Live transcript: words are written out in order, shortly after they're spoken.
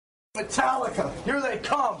Metallica, here they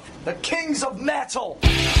come, the kings of metal.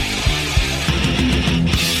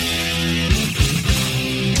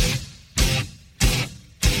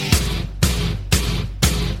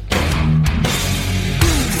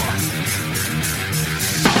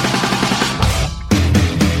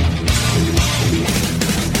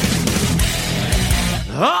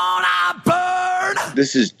 On a bird.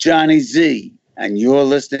 This is Johnny Z, and you're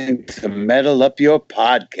listening to Metal Up Your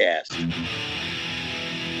Podcast.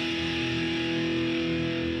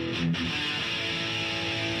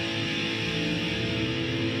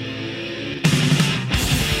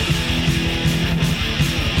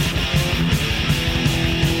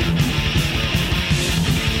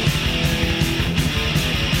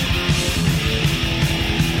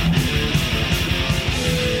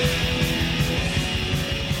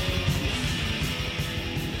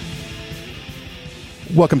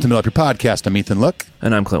 Welcome to Metal Up Your Podcast. I'm Ethan Look.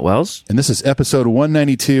 And I'm Clint Wells. And this is episode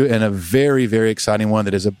 192 and a very, very exciting one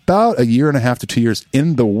that is about a year and a half to 2 years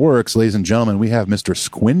in the works. Ladies and gentlemen, we have Mr.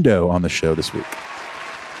 Squindo on the show this week.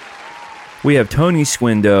 We have Tony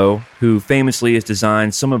Squindo, who famously has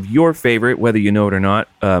designed some of your favorite, whether you know it or not,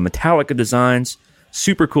 Metallica designs.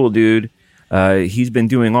 Super cool dude. He's been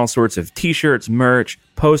doing all sorts of t-shirts, merch,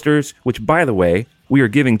 posters, which, by the way, we are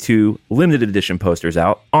giving 2 limited edition posters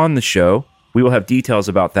out on the show. We will have details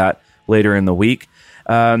about that later in the week.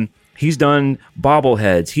 He's done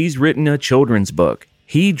bobbleheads. He's written a children's book.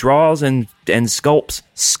 He draws and sculpts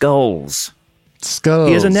skulls. Skulls.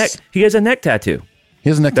 He has a neck tattoo. He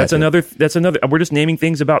has a neck tattoo. That's another. We're just naming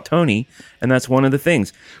things about Tony, and that's one of the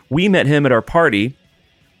things. We met him at our party,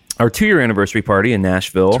 our 2-year anniversary party in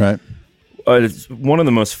Nashville. That's right. It's one of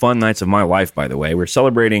the most fun nights of my life, by the way. We're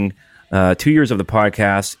celebrating 2 years of the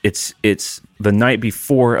podcast. It's the night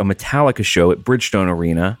before a Metallica show at Bridgestone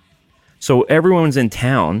Arena, so everyone's in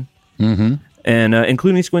town, and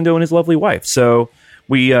including Squindo and his lovely wife. So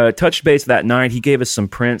we touched base that night. He gave us some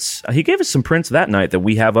prints. He gave us some prints that night that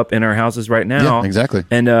we have up in our houses right now. Yeah, exactly.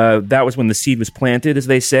 And that was when the seed was planted, as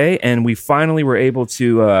they say, and we finally were able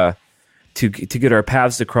to get our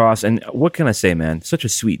paths to cross. And what can I say, man? Such a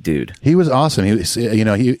sweet dude. He was awesome. He was,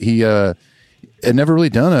 he had never really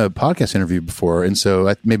done a podcast interview before, and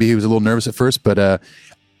so maybe he was a little nervous at first, but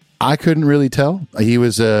I couldn't really tell. He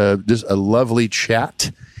was just a lovely chat,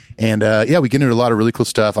 and we get into a lot of really cool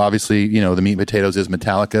stuff. Obviously, the meat and potatoes is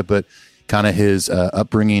Metallica, but kind of his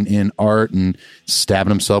upbringing in art and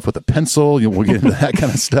stabbing himself with a pencil. We'll get into that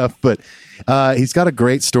kind of stuff, but he's got a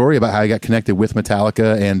great story about how he got connected with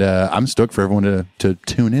Metallica, and I'm stoked for everyone to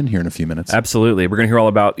tune in here in a few minutes. Absolutely. We're going to hear all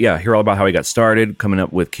about how he got started, coming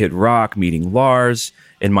up with Kid Rock, meeting Lars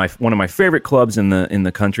in one of my favorite clubs in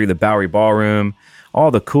the country, the Bowery Ballroom, all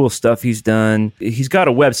the cool stuff he's done. He's got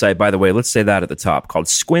a website, by the way, let's say that at the top, called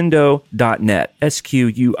squindo.net,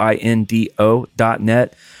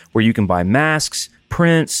 SQUINDO.net, where you can buy masks,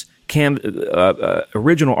 prints,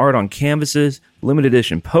 original art on canvases, limited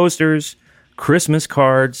edition posters, Christmas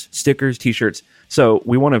cards, stickers, t-shirts. So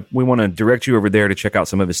we want to direct you over there to check out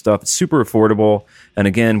some of his stuff. It's super affordable. And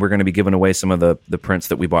again, we're going to be giving away some of the prints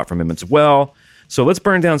that we bought from him as well. So let's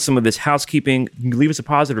burn down some of this housekeeping. You can leave us a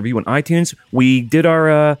positive review on iTunes. We did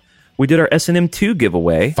our S&M 2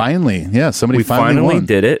 giveaway. Finally. Yeah, we finally won.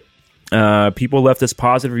 did it. People left us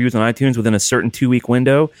positive reviews on iTunes within a certain 2-week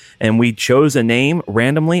window, and we chose a name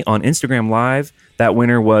randomly on Instagram Live. That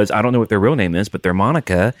winner was, I don't know what their real name is, but their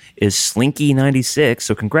moniker is Slinky96.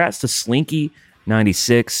 So congrats to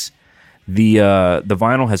Slinky96. The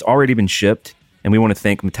vinyl has already been shipped, and we want to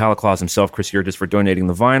thank Metalliclaus himself, Chris Yurgis, for donating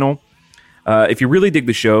the vinyl. If you really dig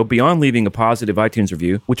the show, beyond leaving a positive iTunes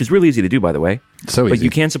review, which is really easy to do, by the way, so easy. But you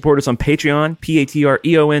can support us on Patreon,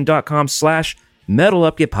 patreon.com/Metal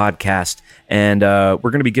Up Your Podcast, and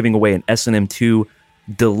we're going to be giving away an S&M 2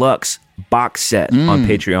 Deluxe box set on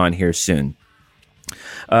Patreon here soon.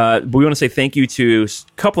 We want to say thank you to a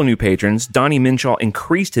couple of new patrons. Donnie Minshaw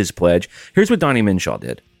increased his pledge. Here's what Donnie Minshaw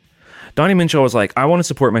did. Donnie Minshaw was like, I want to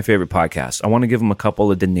support my favorite podcast. I want to give them a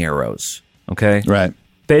couple of dineros. Okay? Right.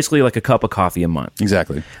 Basically like a cup of coffee a month.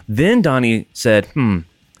 Exactly. Then Donnie said, I'm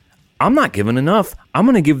not giving enough. I'm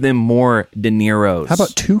going to give them more dineros. How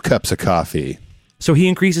about 2 cups of coffee? So he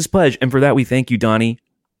increased his pledge, and for that we thank you, Donnie.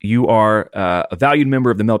 You are a valued member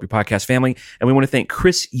of the Metal Up Your Podcast family, and we want to thank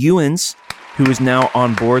Chris Ewens, who is now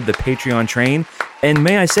on board the Patreon train, and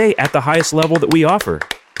may I say, at the highest level that we offer,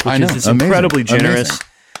 which is just incredibly generous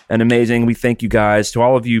and amazing. We thank you guys, to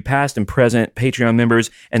all of you past and present Patreon members,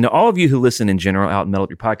 and to all of you who listen in general out in Metal Up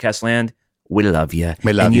Your Podcast land. We love you.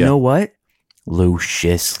 We love and you. You know what?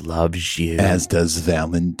 Lucius loves you. As does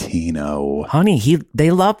Valentino. Honey,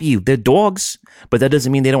 they love you. They're dogs. But that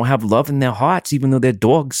doesn't mean they don't have love in their hearts, even though they're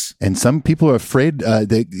dogs. And some people are afraid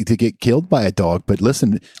to get killed by a dog. But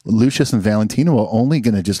listen, Lucius and Valentino are only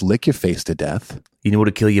going to just lick your face to death. You know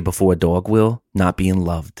what'll kill you before a dog will? Not being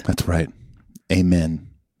loved. That's right. Amen.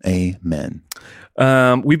 Amen.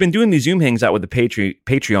 We've been doing these Zoom hangs out with the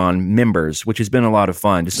Patreon members, which has been a lot of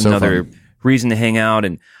fun. Just So another fun. reason to hang out.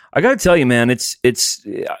 And I got to tell you, man, it's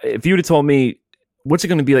if you would have told me what's it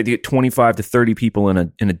going to be like to get 25 to 30 people in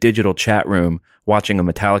a digital chat room watching a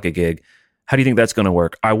Metallica gig, how do you think that's going to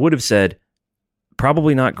work? I would have said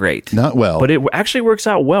probably not great. Not well. But it actually works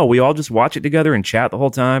out well. We all just watch it together and chat the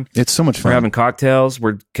whole time. It's so much fun. We're having cocktails.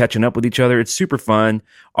 We're catching up with each other. It's super fun.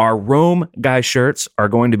 Our Rome guy shirts are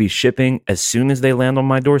going to be shipping as soon as they land on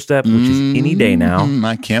my doorstep, which is any day now.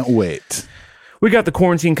 I can't wait. We got the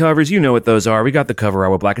quarantine covers. You know what those are. We got the cover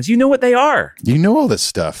art with Blackens. You know what they are. You know all this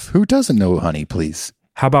stuff. Who doesn't know, honey, please?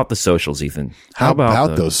 How about the socials, Ethan? How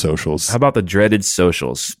about those socials? How about the dreaded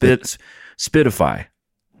socials? Spitify.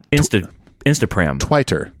 Instagram.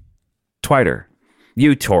 Twitter.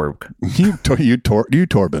 YouTorg. You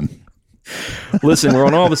Torben. Listen, we're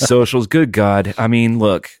on all the socials. Good God. I mean,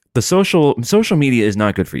 look, the social media is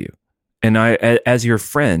not good for you. And I, as your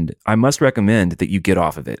friend, I must recommend that you get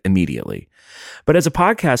off of it immediately. But as a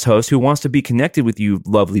podcast host who wants to be connected with you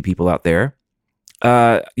lovely people out there,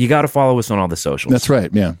 you got to follow us on all the socials. That's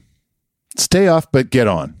right. Yeah. Stay off, but get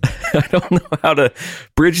on. I don't know how to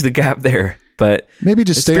bridge the gap there, but maybe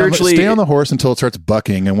just stay on the horse until it starts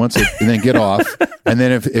bucking, and then get off, and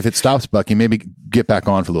then if it stops bucking, maybe get back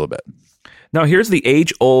on for a little bit. Now, here's the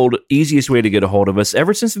age-old, easiest way to get a hold of us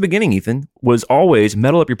ever since the beginning, Ethan, was always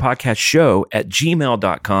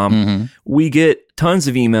metalupyourpodcastshow@gmail.com. Mm-hmm. We get tons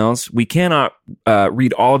of emails. We cannot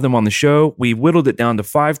read all of them on the show. We whittled it down to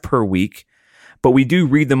 5 per week, but we do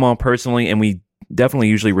read them all personally, and we definitely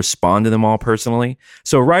usually respond to them all personally.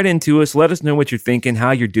 So write into us. Let us know what you're thinking,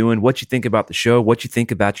 how you're doing, what you think about the show, what you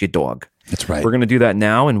think about your dog. That's right. We're going to do that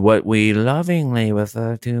now in what we lovingly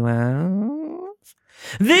refer to as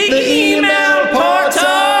the email portal!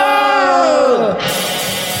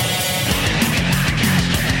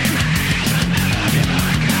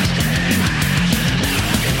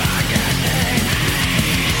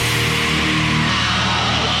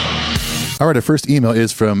 All right, our first email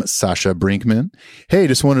is from Sasha Brinkman. Hey,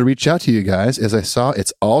 just wanted to reach out to you guys as I saw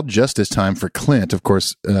it's all Justice time for Clint. Of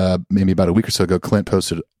course, maybe about a week or so ago, Clint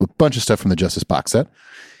posted a bunch of stuff from the Justice box set.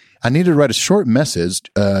 I needed to write a short message.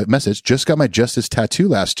 Just got my Justice tattoo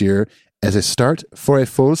last year as a start for a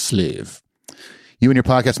full sleeve. You and your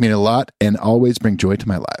podcast mean a lot and always bring joy to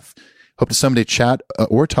my life. Hope to someday chat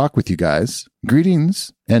or talk with you guys.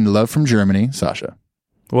 Greetings and love from Germany, Sasha.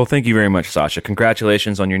 Well, thank you very much, Sasha.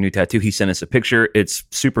 Congratulations on your new tattoo. He sent us a picture. It's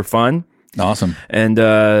super fun. Awesome. And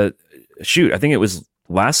shoot, I think it was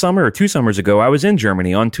last summer or 2 summers ago, I was in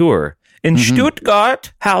Germany on tour in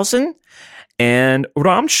Stuttgart, Hausen, and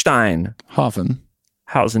Ramstein. Hausen.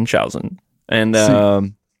 And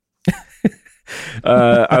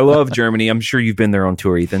I love Germany. I'm sure you've been there on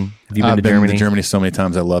tour, Ethan. Have you been to Germany? I've been to Germany so many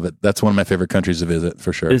times. I love it. That's one of my favorite countries to visit,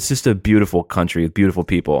 for sure. It's just a beautiful country with beautiful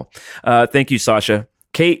people. Thank you, Sasha.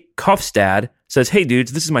 Kate Kofstad says, hey,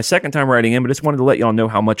 dudes, this is my second time writing in, but just wanted to let y'all know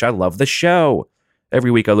how much I love the show.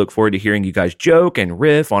 Every week I look forward to hearing you guys joke and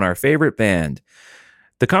riff on our favorite band.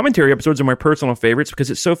 The commentary episodes are my personal favorites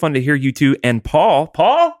because it's so fun to hear you two and Paul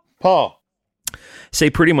say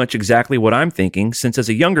pretty much exactly what I'm thinking, since as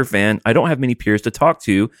a younger fan, I don't have many peers to talk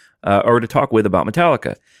to or to talk with about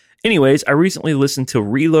Metallica. Anyways, I recently listened to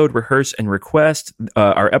Reload, Rehearse, and Request,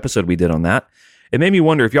 our episode we did on that. It made me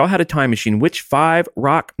wonder, if y'all had a time machine, which 5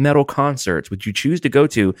 rock metal concerts would you choose to go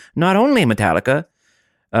to? Not only Metallica.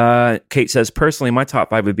 Kate says, personally, my top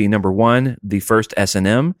 5 would be number 1, the first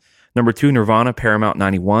S&M. Number 2, Nirvana, Paramount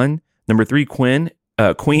 91. Number 3, Queen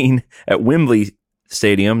at Wembley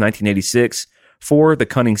Stadium, 1986. 4, The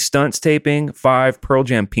Cunning Stunts taping. 5, Pearl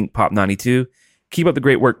Jam, Pink Pop 92. Keep up the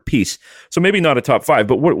great work. Peace. So maybe not a top 5,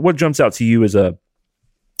 but what jumps out to you as a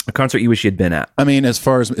concert you wish you had been at? I mean, as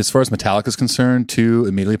far as Metallica is concerned, 2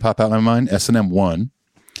 immediately pop out in my mind. S&M 1,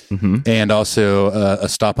 and also a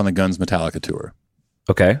Stop on the Guns Metallica tour.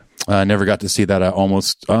 Okay. I never got to see that. I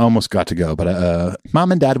almost got to go, but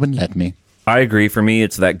Mom and Dad wouldn't let me. I agree. For me,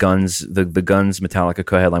 it's that the Guns Metallica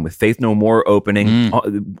co-headline with Faith No More opening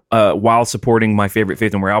while supporting my favorite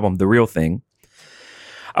Faith No More album, The Real Thing.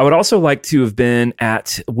 I would also like to have been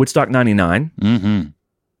at Woodstock 99. Mm-hmm.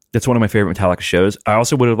 That's one of my favorite Metallica shows. I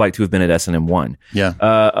also would have liked to have been at S&M 1. Yeah.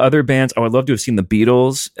 Other bands, I would love to have seen the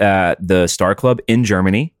Beatles at the Star Club in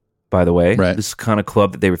Germany. by the way. Right. This is the kind of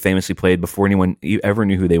club that they were famously played before anyone ever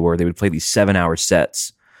knew who they were. They would play these 7-hour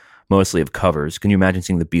sets, mostly of covers. Can you imagine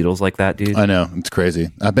seeing the Beatles like that, dude? I know. It's crazy.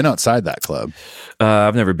 I've been outside that club.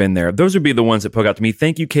 I've never been there. Those would be the ones that poke out to me.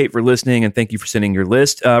 Thank you, Kate, for listening, and thank you for sending your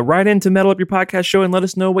list. Write into Metal Up Your Podcast Show and let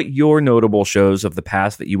us know what your notable shows of the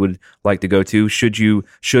past that you would like to go to.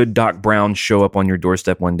 Should Doc Brown show up on your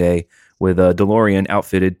doorstep one day with a DeLorean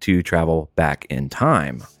outfitted to travel back in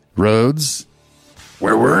time? Roads?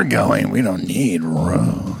 Where we're going, we don't need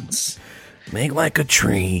roads. Make like a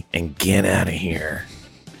tree and get out of here.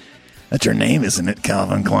 That's your name, isn't it,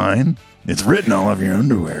 Calvin Klein? It's written all over your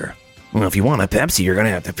underwear. Well, if you want a Pepsi, you're going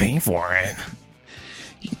to have to pay for it.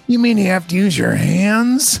 You mean you have to use your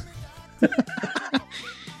hands?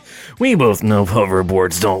 We both know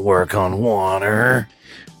hoverboards don't work on water.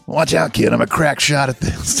 Watch out, kid. I'm a crack shot at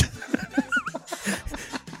this.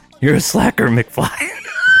 You're a slacker, McFly.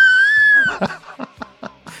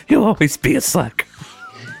 You'll always be a slacker.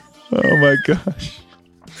 Oh, my gosh.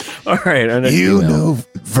 All right. You know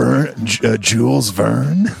Jules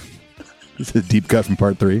Verne? It's a deep cut from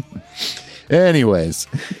part 3. Anyways,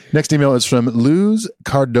 next email is from Luz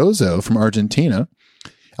Cardozo from Argentina.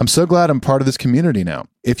 I'm so glad I'm part of this community now.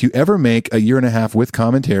 If you ever make a 1.5 years with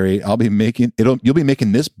commentary, you'll be making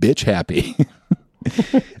this bitch happy.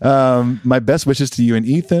 My best wishes to you and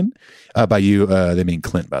Ethan. By you, they mean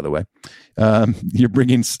Clint, by the way. You're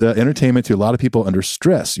bringing entertainment to a lot of people under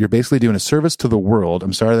stress. You're basically doing a service to the world.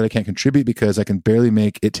 I'm sorry that I can't contribute because I can barely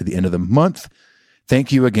make it to the end of the month.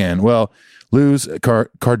 Thank you again. Well, Luz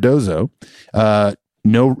Cardozo,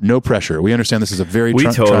 no pressure. We understand this is a very we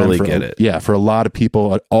totally get it. Yeah, for a lot of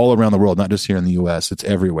people all around the world, not just here in the U.S. It's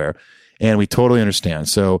everywhere. And we totally understand.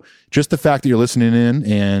 So just the fact that you're listening in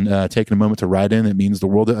and taking a moment to write in, it means the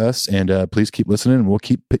world to us. And please keep listening, and we'll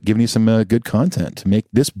keep giving you some good content to make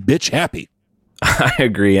this bitch happy. I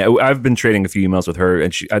agree. I've been trading a few emails with her,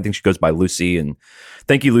 and I think she goes by Lucy. And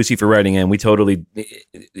thank you, Lucy, for writing in. We totally,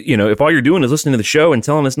 if all you're doing is listening to the show and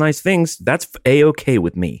telling us nice things, that's A-okay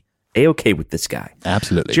with me. A-okay with this guy.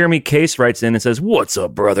 Absolutely. Jeremy Case writes in and says, "What's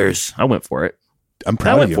up, brothers?" I went for it. I'm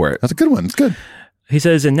proud of you. I went for it. That's a good one. It's good. He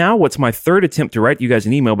says, "And now what's my third attempt to write you guys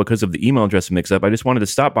an email because of the email address mix-up. I just wanted to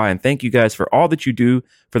stop by and thank you guys for all that you do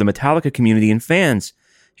for the Metallica community and fans."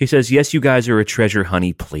 He says, "Yes, you guys are a treasure,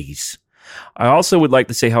 honey, please. I also would like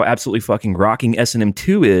to say how absolutely fucking rocking S&M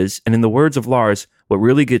 2 is, and in the words of Lars, what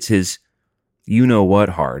really gets his you-know-what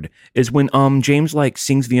hard is when James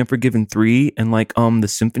sings the Unforgiven 3 and the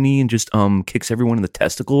symphony and just kicks everyone in the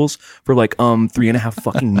testicles for 3.5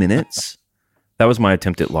 fucking minutes." That was my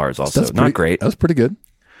attempt at Lars also. Not great. That was pretty good.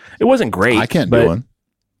 It wasn't great. I can't do one.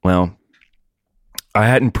 Well, I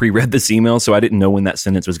hadn't pre-read this email, so I didn't know when that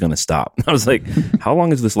sentence was going to stop. I was like, how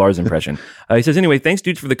long is this Lars impression? He says, "Anyway, thanks,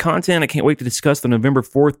 dudes, for the content. I can't wait to discuss the November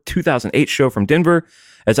 4th, 2008 show from Denver,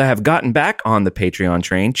 as I have gotten back on the Patreon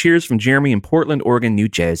train. Cheers from Jeremy in Portland, Oregon, New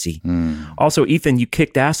Jersey." Also, Ethan, you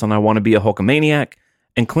kicked ass on I Want to Be a Hulkamaniac.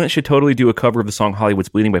 And Clint should totally do a cover of the song Hollywood's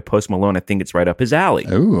Bleeding by Post Malone. I think it's right up his alley.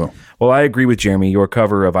 Ooh. Well, I agree with Jeremy. Your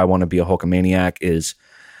cover of I Want to Be a Hulkamaniac is...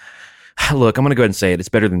 Look, I'm going to go ahead and say it. It's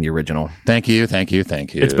better than the original. Thank you.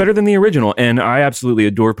 It's better than the original. And I absolutely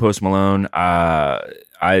adore Post Malone. I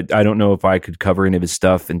don't know if I could cover any of his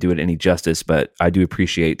stuff and do it any justice, but I do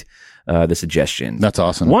appreciate the suggestion. That's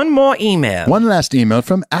awesome. One more email. One last email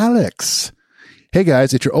from Alex. "Hey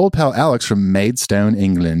guys, it's your old pal Alex from Maidstone,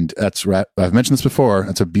 England." That's right. I've mentioned this before.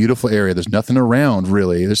 It's a beautiful area. There's nothing around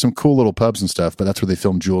really. There's some cool little pubs and stuff, but that's where they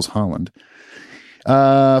filmed Jules Holland.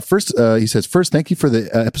 First, he says, "First, thank you for the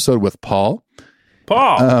episode with Paul."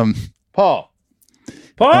 Paul. Paul.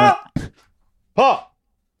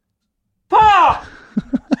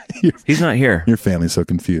 He's not here. Your family's so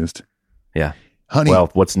confused. Yeah. Honey. Well,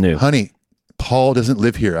 what's new? Honey, Paul doesn't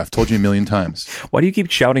live here. I've told you a million times. Why do you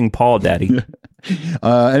keep shouting Paul, Daddy?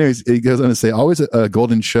 Anyways, he goes on to say, "Always a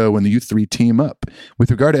golden show when the you three team up.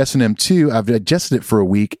 With regard to S&M 2, I've digested it for a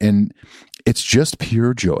week, and it's just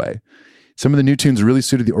pure joy. Some of the new tunes really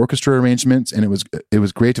suited the orchestra arrangements, and it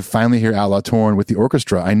was great to finally hear Outlaw Torn with the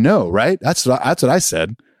orchestra. I know, right? That's what I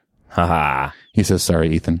said." Haha. He says,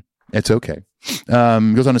 "Sorry, Ethan. It's okay."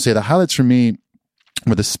 Goes on to say, "The highlights for me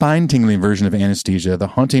were the spine-tingling version of Anesthesia, the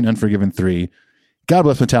haunting Unforgiven 3. God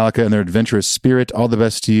bless Metallica and their adventurous spirit. All the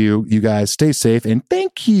best to you. You guys stay safe, and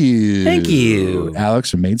thank you." Thank you.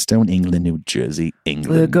 Alex from Maidstone, England, New Jersey,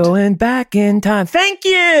 England. We're going back in time. Thank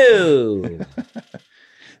you.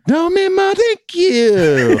 Don't mean my thank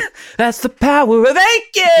you. That's the power of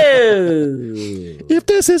thank you. If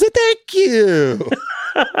this is a thank you.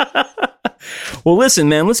 Well, listen,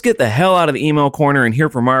 man, let's get the hell out of the email corner and hear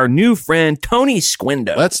from our new friend, Tony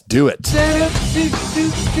Squindo. Let's do it.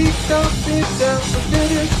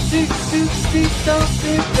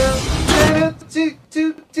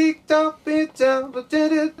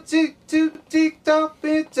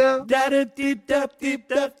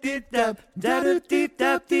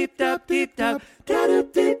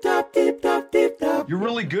 You're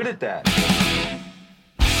really good at that.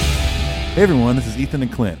 Hey everyone, this is Ethan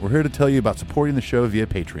and Clint. We're here to tell you about supporting the show via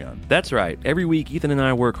Patreon. That's right. Every week, Ethan and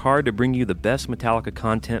I work hard to bring you the best Metallica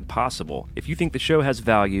content possible. If you think the show has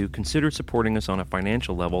value, consider supporting us on a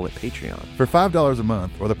financial level at Patreon. For $5 a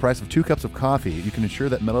month, or the price of 2 cups of coffee, you can ensure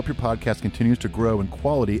that Metal Up Your Podcast continues to grow in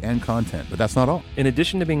quality and content. But that's not all. In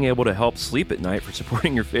addition to being able to help sleep at night for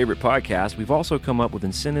supporting your favorite podcast, we've also come up with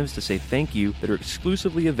incentives to say thank you that are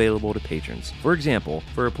exclusively available to patrons. For example,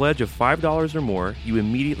 for a pledge of $5 or more, you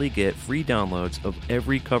immediately get free downloads of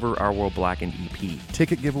every Cover Our World Blackened EP.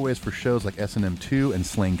 Ticket giveaways for shows like S&M 2 and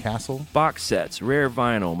Slain Castle. Box sets, rare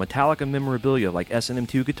vinyl, Metallica memorabilia like S&M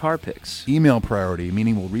 2 guitar picks. Email priority,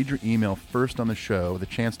 meaning we'll read your email first on the show, with a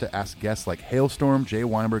chance to ask guests like Hailstorm, Jay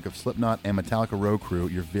Weinberg of Slipknot, and Metallica Road Crew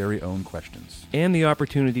your very own questions. And the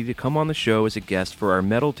opportunity to come on the show as a guest for our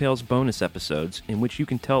Metal Tales bonus episodes, in which you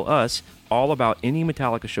can tell us all about any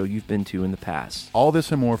Metallica show you've been to in the past. All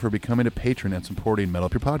this and more for becoming a patron and supporting Metal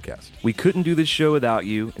Up Your Podcast. We couldn't do this show without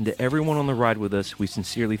you, and to everyone on the ride with us, we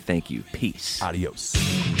sincerely thank you. Peace. Adios.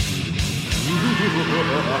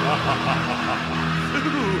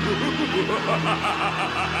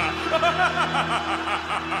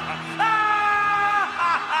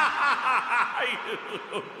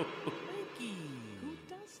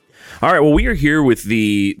 All right, well, we are here with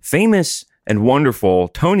the famous and wonderful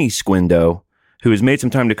Tony Squindo, who has made some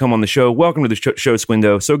time to come on the show. Welcome to the show,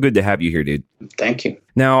 Squindo. So good to have you here, dude. Thank you.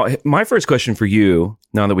 Now, my first question for you,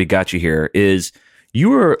 now that we got you here, is you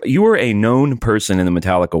were a known person in the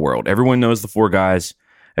Metallica world. Everyone knows the four guys.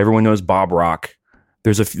 Everyone knows Bob Rock.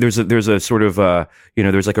 There's a sort of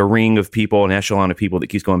there's like a ring of people, an echelon of people that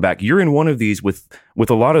keeps going back. You're in one of these with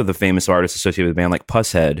a lot of the famous artists associated with the band, like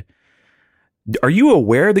Pusshead. Are you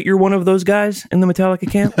aware that you're one of those guys in the Metallica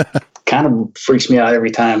camp? Kind of freaks me out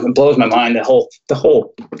every time. It blows my mind. The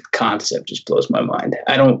whole concept just blows my mind.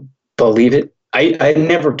 I don't believe it. I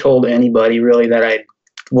never told anybody really that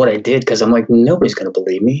what I did, because I'm like, nobody's going to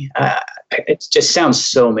believe me. It just sounds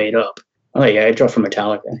so made up. Oh yeah, I drove for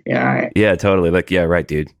Metallica. Yeah, all right. Yeah, totally. Like, yeah, right,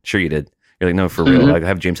 dude. Sure you did. You're like, no, for real. Like, I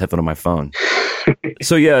have James Hetfield on my phone.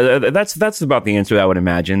 So yeah, that's about the answer I would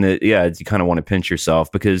imagine. That yeah, you kind of want to pinch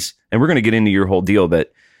yourself because, and we're going to get into your whole deal,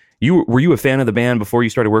 but were you a fan of the band before you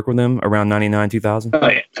started working with them around 99, 2000?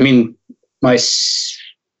 I mean, my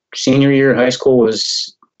senior year of high school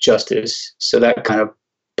was Justice, so that kind of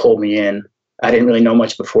pulled me in. I didn't really know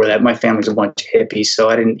much before that. My family's a bunch of hippies, so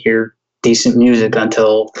I didn't hear decent music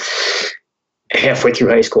until halfway through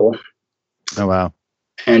high school. Oh, wow.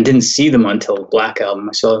 And didn't see them until Black Album.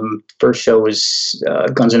 I saw them, first show was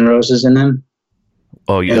Guns N' Roses in them.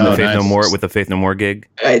 Oh, you did the Faith No More with the Faith No More gig?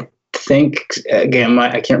 I think, again,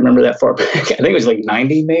 I can't remember that far back. I think it was like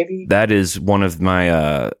 90 maybe. That is one of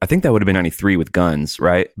my, I think that would have been 93 with Guns,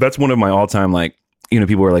 right? That's one of my all-time, like,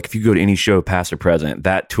 people are like, if you go to any show past or present,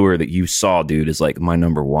 that tour that you saw, dude, is like my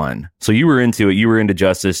number one. So you were into it. You were into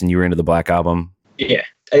Justice and you were into the Black Album. Yeah.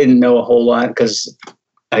 I didn't know a whole lot because,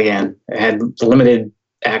 again, I had limited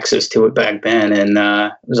access to it back then. And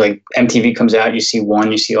it was like MTV comes out, you see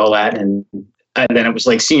one, you see all that. And then it was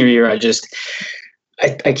like senior year, I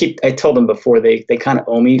told them before they kind of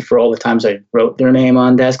owe me for all the times I wrote their name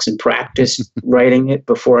on desks and practiced writing it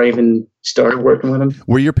before I even started working with them.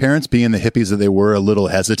 Were your parents, being the hippies that they were, a little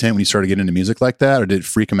hesitant when you started getting into music like that, or did it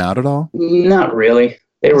freak them out at all? Not really.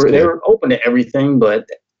 They were open to everything, but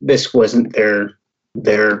this wasn't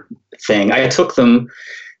their thing. I took them,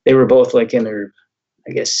 they were both like in their,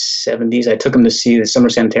 I guess, 70s. I took them to see the Summer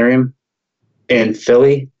Sanitarium in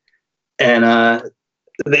Philly, and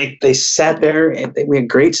they sat there, and we had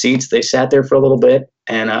great seats. They sat there for a little bit,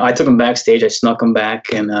 and I took them backstage. I snuck them back,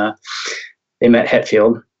 and they met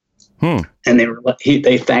Hetfield, and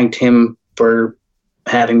they thanked him for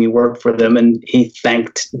having me work for them, and he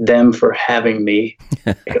thanked them for having me.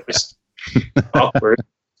 It was awkward,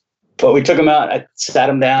 but we took them out. I sat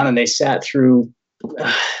them down, and they sat through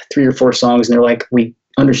 3 or 4 songs, and they're like, "We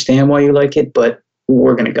understand why you like it, but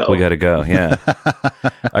we're going to go. We got to go. Yeah.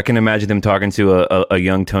 I can imagine them talking to a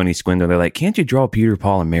young Tony Squindo. They're like, can't you draw Peter,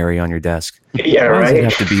 Paul, and Mary on your desk? Yeah, Why does right. it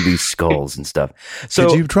have to be these skulls and stuff? So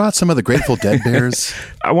Did you draw some of the Grateful Dead bears?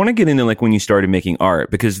 I want to get into like when you started making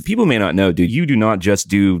art, because people may not know, dude, you do not just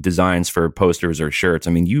do designs for posters or shirts.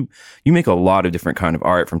 I mean, you make a lot of different kind of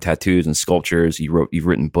art, from tattoos and sculptures. You've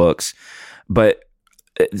written books, but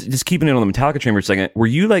just keeping it on the Metallica train for a second, were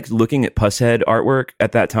you like looking at Pusshead artwork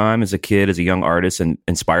at that time as a kid, as a young artist, and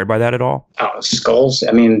inspired by that at all? Oh, skulls.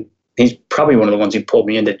 I mean, he's probably one of the ones who pulled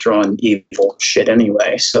me into drawing evil shit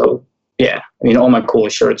anyway. So yeah, I mean, all my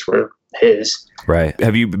coolest shirts were his. Right.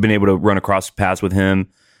 Have you been able to run across paths with him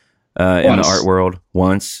in the art world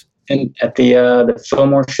once? And at the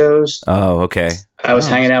Fillmore shows. Oh, okay. I was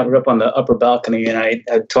hanging out. We were up on the upper balcony, and I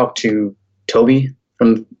talked to Toby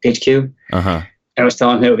from HQ. Uh-huh. I was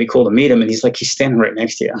telling him it would be cool to meet him, and he's like, he's standing right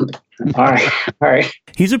next to you. I'm like, all right.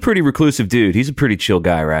 He's a pretty reclusive dude. He's a pretty chill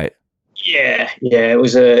guy, right? Yeah. It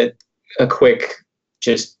was a quick,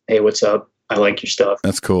 just, hey, what's up? I like your stuff.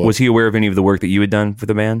 That's cool. Was he aware of any of the work that you had done for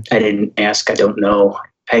the band? I didn't ask. I don't know.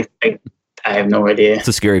 I have no idea. It's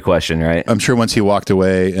a scary question, right? I'm sure once he walked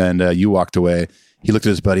away and you walked away, he looked at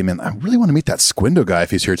his buddy, man, I really want to meet that Squindo guy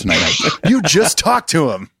if he's here tonight. You just talked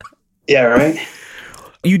to him. Yeah, right?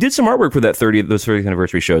 You did some artwork for those 30th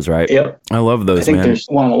anniversary shows, right? Yep. I love those, I think man. there's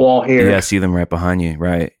one on the wall here. Yeah, I see them right behind you,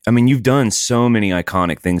 right? I mean, you've done so many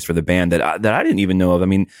iconic things for the band that I didn't even know of. I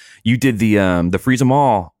mean, you did the Freeze 'Em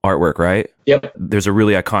All artwork, right? Yep. There's a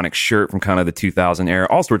really iconic shirt from kind of the 2000 era.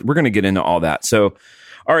 All sorts. We're going to get into all that. So,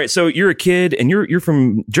 all right. So you're a kid, and you're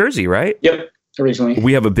from Jersey, right? Yep. Originally.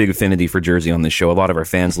 We have a big affinity for Jersey on this show. A lot of our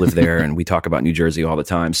fans live there, and we talk about New Jersey all the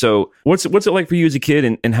time. So what's it like for you as a kid,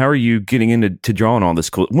 and how are you getting into drawing all this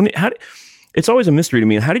cool? It's always a mystery to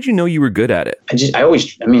me. How did you know you were good at it? Since I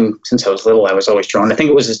was little, I was always drawing. I think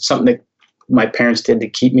it was something that my parents did to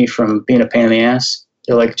keep me from being a pain in the ass.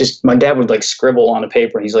 They're like, my dad would like scribble on a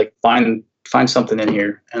paper. He's like, find something in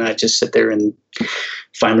here. And I just sit there and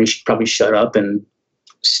finally probably shut up and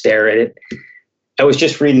stare at it. I was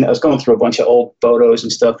going through a bunch of old photos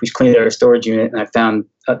and stuff. We cleaned out our storage unit, and I found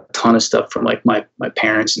a ton of stuff from like my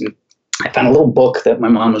parents. And I found a little book that my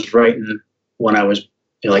mom was writing when I was,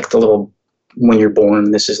 like the little, when you're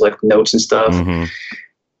born, this is like notes and stuff. Mm-hmm.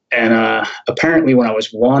 And apparently when I was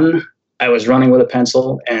 1, I was running with a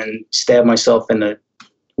pencil and stabbed myself in the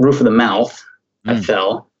roof of the mouth. I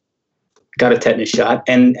fell, got a tetanus shot.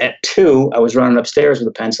 And at 2, I was running upstairs with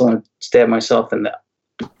a pencil and stabbed myself in the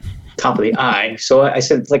top of the eye. So I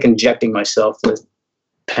said it's like injecting myself with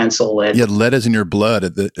pencil lead. You had lead is in your blood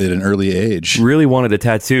at an early age. Really wanted a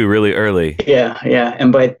tattoo really early. Yeah.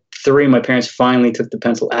 And by 3, my parents finally took the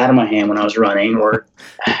pencil out of my hand when I was running. Or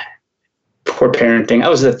poor parenting. I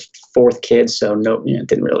was the 4th kid, so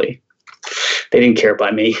they didn't care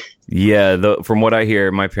about me. Yeah, from what I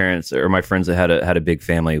hear, my parents or my friends that had a big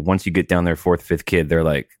family, once you get down their 4th, 5th kid,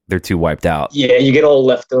 they're too wiped out. Yeah, you get all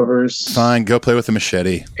leftovers. Fine, go play with a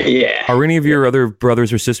machete. Yeah. Are any of your other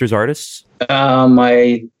brothers or sisters artists?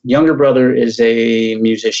 My younger brother is a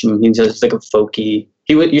musician. He does like a folky.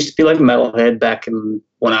 He used to be like a metalhead back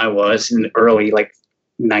when I was in the early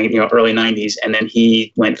early 90s, and then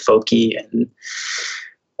he went folky, and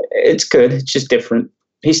it's good. It's just different.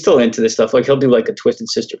 He's still into this stuff. Like he'll do like a Twisted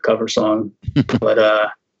Sister cover song,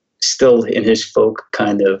 but still in his folk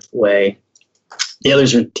kind of way. The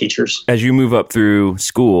others are teachers. As you move up through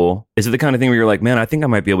school, is it the kind of thing where you're like, man, I think I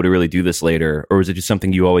might be able to really do this later? Or is it just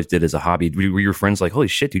something you always did as a hobby? Were your friends like, holy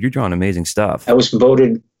shit, dude, you're drawing amazing stuff? I was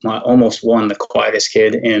voted almost the quietest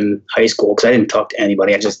kid in high school because I didn't talk to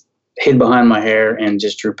anybody. I just hid behind my hair and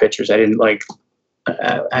just drew pictures. I didn't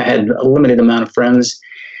I had a limited amount of friends,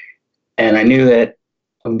 and I knew that.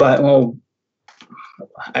 But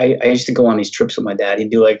I used to go on these trips with my dad.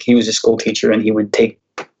 He was a school teacher, and he would take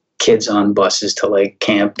kids on buses to like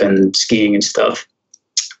camp and skiing and stuff.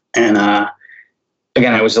 And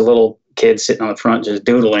again, I was a little kid sitting on the front just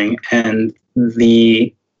doodling, and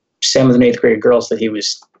the 7th and 8th grade girls that he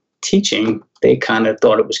was teaching, they kind of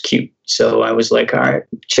thought it was cute. So I was like, all right,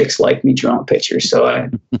 chicks like me drawing pictures. So I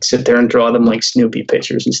sit there and draw them like Snoopy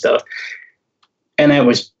pictures and stuff. And that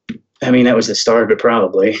was the start of it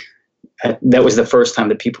probably. That was the first time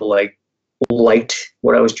that people liked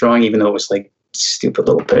what I was drawing, even though it was like stupid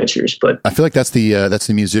little pictures. But I feel like that's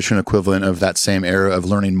the musician equivalent of that same era of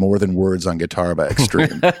learning more than words on guitar by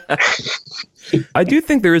Extreme. I do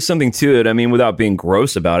think there is something to it. I mean, without being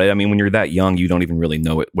gross about it. I mean, when you're that young, you don't even really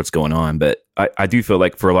know what's going on. But I do feel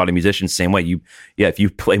like for a lot of musicians, same way. If you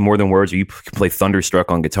play more than words, or you play Thunderstruck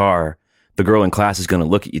on guitar, the girl in class is going to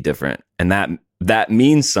look at you different, and that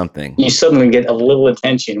means something. You suddenly get a little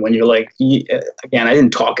attention when you're like, again, I didn't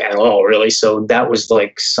talk at all really. So that was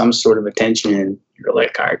like some sort of attention, and you're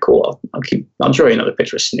like, all right, cool. I'll draw you another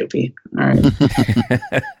picture of Snoopy. All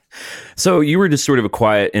right. So you were just sort of a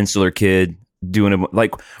quiet, insular kid doing it.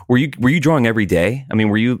 Like, were you drawing every day? I mean,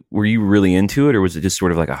 were you really into it, or was it just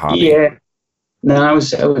sort of like a hobby? Yeah. No, I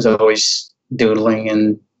was always doodling,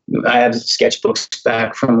 and I have sketchbooks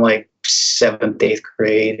back from like 7th, 8th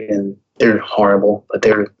grade, and they're horrible, but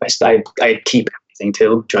I keep everything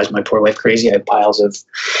too. Drives my poor wife crazy. I have piles of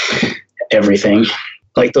everything.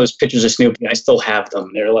 Like those pictures of Snoopy, I still have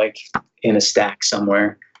them. They're like in a stack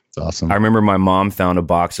somewhere. It's awesome. I remember my mom found a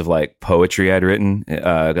box of like poetry I'd written.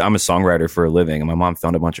 I'm a songwriter for a living, and my mom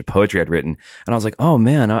found a bunch of poetry I'd written, and I was like, oh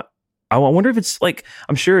man, I wonder if it's like,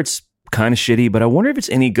 I'm sure it's kind of shitty, but I wonder if it's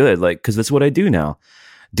any good. Like, because that's what I do now.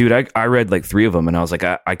 Dude, I read like 3 of them, and I was like,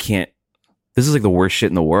 I can't. This is like the worst shit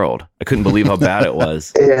in the world. I couldn't believe how bad it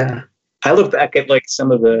was. Yeah. I look back at like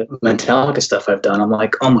some of the Metallica stuff I've done. I'm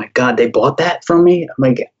like, oh my God, they bought that from me? I'm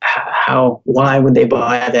like, why would they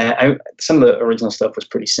buy that? Some of the original stuff was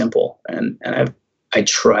pretty simple, and I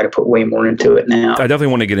try to put way more into it now. I definitely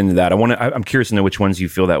want to get into that. I'm curious to know which ones you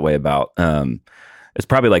feel that way about. It's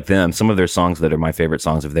probably like them. Some of their songs that are my favorite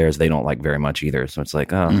songs of theirs, they don't like very much either. So it's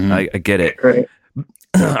like, I get it. Right.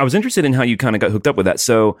 I was interested in how you kind of got hooked up with that.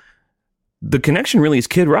 So the connection really is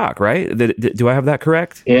Kid Rock, right? Do I have that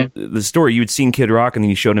correct? Yeah. The story, you had seen Kid Rock, and then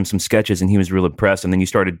you showed him some sketches, and he was real impressed, and then you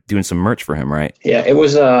started doing some merch for him, right? Yeah, it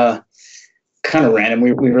was kind of random. Me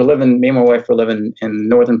and my wife were living in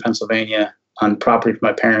northern Pennsylvania on property from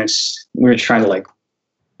my parents. They were trying to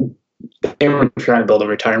build a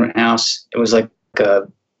retirement house. It was like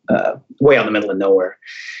way out in the middle of nowhere.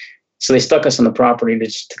 So they stuck us on the property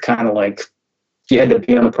to kind of like, you had to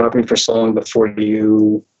be on the property for so long before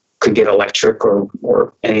you could get electric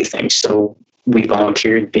or anything. So we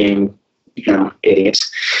volunteered, being,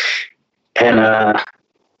 idiots. And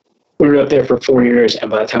we were up there for 4 years.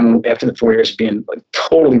 And by the time, after the 4 years of being like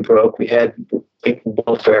totally broke, we had like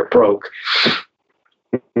welfare broke.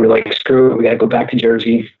 We were like, screw it, we got to go back to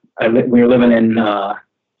Jersey. We were living in my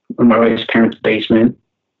wife's parents' basement,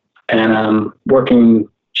 and working.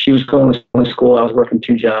 She was going to school. I was working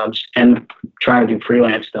 2 jobs and trying to do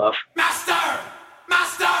freelance stuff. Master!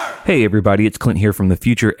 Hey everybody, it's Clint here from the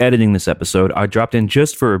future editing this episode. I dropped in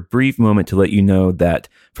just for a brief moment to let you know that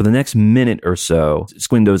for the next minute or so,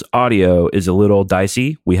 Squindo's audio is a little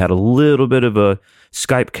dicey. We had a little bit of a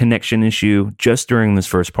Skype connection issue just during this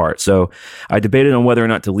first part. So I debated on whether or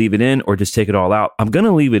not to leave it in or just take it all out. I'm going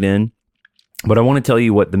to leave it in, but I want to tell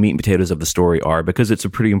you what the meat and potatoes of the story are, because it's a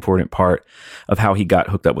pretty important part of how he got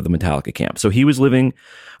hooked up with the Metallica camp. So he was living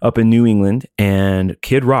up in New England, and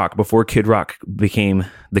Kid Rock, before Kid Rock became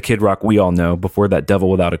the Kid Rock we all know, before that Devil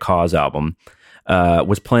Without a Cause album,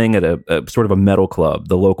 was playing at a sort of a metal club,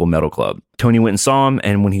 the local metal club. Tony went and saw him,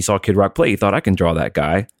 and when he saw Kid Rock play, he thought, I can draw that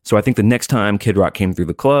guy. So I think the next time Kid Rock came through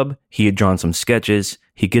the club, he had drawn some sketches.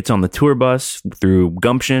 He gets on the tour bus through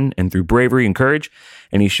gumption and through bravery and courage,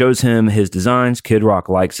 and he shows him his designs. Kid Rock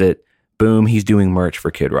likes it. Boom, he's doing merch for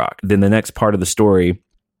Kid Rock. Then the next part of the story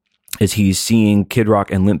is he's seeing Kid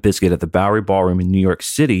Rock and Limp Bizkit at the Bowery Ballroom in New York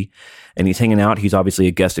City, and he's hanging out. He's obviously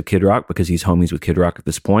a guest of Kid Rock because he's homies with Kid Rock at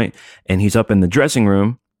this point, and he's up in the dressing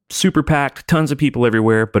room, super packed, tons of people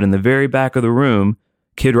everywhere, but in the very back of the room,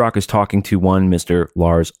 Kid Rock is talking to one Mr.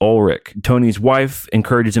 Lars Ulrich. Tony's wife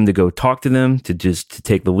encourages him to go talk to them, to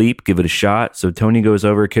take the leap, give it a shot. So Tony goes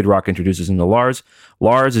over, Kid Rock introduces him to Lars.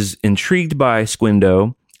 Lars is intrigued by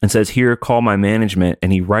Squindo and says, here, call my management.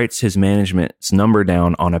 And he writes his management's number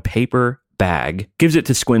down on a paper bag, gives it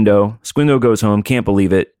to Squindo. Squindo goes home, can't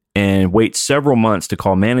believe it, and waits several months to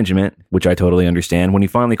call management, which I totally understand. When he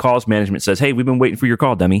finally calls, management says, hey, we've been waiting for your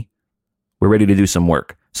call, dummy. We're ready to do some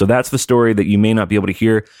work. So that's the story that you may not be able to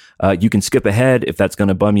hear. You can skip ahead if that's going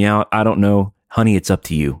to bum you out. I don't know. Honey, it's up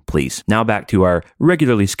to you, please. Now back to our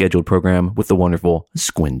regularly scheduled program with the wonderful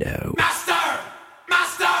Squindo.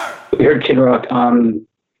 Master! We heard Kid Rock on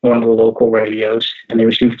one of the local radios, and he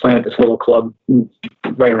was playing at this little club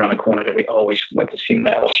right around the corner that we always went to see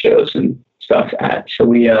metal shows and stuff at. So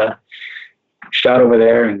we shot over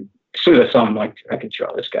there, and as soon as I saw him, I'm like, I could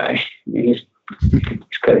draw this guy. He's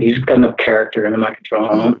got enough character in him, I could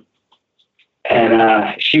draw him.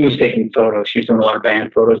 And she was taking photos. She was doing a lot of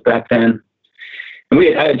band photos back then. And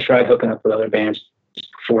I had tried hooking up with other bands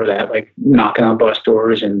before that, like knocking on bus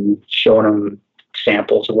doors and showing them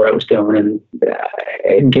samples of what I was doing, and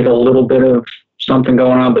I'd get a little bit of something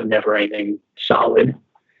going on, but never anything solid.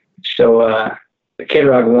 So the Kid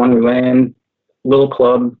Rock one, we went in, little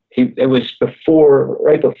club. It was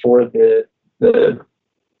right before the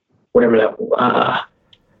whatever that,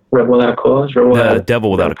 Rebel Without a Cause? The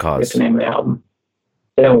Devil Without a Cause. What's the name of the album?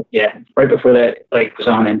 Yeah, right before that, like, was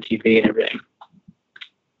on MTV and everything.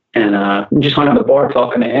 And we just hung out at the bar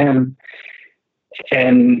talking to him.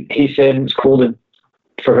 And he said it was cool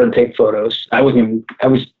for her to take photos. I was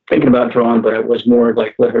thinking about drawing, but it was more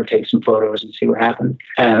like let her take some photos and see what happened.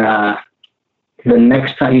 And the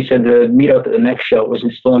next time, he said the meetup at the next show was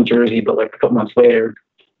still in Jersey, but like a couple months later,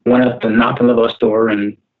 went up and knocked on the bus door,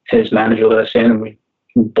 and his manager let us in, and we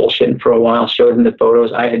bullshitting for a while, showed him the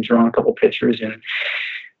photos. I had drawn a couple pictures, and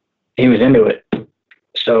he was into it.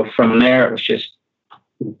 So from there, it was just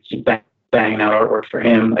banging out artwork for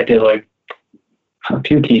him. I did like a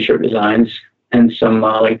few t-shirt designs and some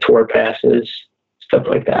like tour passes, stuff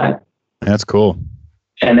like that. That's cool.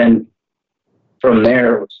 And then from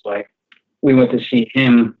there, it was like, we went to see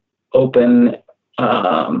him open,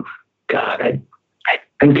 I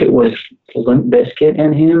think it was Limp Bizkit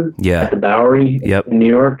and him at the Bowery in New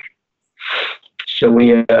York. So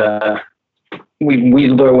we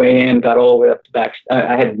weaseled our way in, got all the way up the back.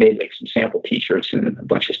 I had made like some sample t-shirts and a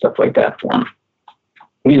bunch of stuff like that for him.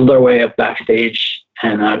 Weaseled our way up backstage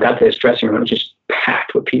and got to his dressing room. It was just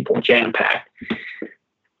packed with people, jam-packed.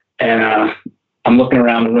 And I'm looking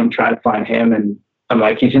around the room trying to find him, and I'm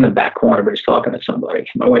like, he's in the back corner, but he's talking to somebody.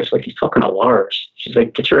 My wife's like, he's talking to Lars. She's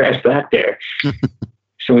like, get your ass back there.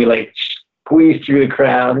 So we like squeezed through the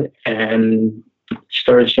crowd and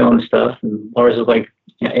started showing stuff. And Lars was like,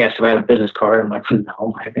 asked if I had a business card. I'm like,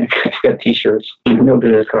 no, I got t-shirts, no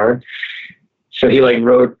business card. So he like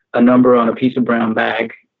wrote a number on a piece of brown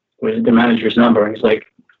bag with the manager's number. And he's like,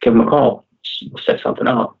 give him a call. We'll set something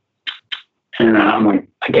up. And I'm like,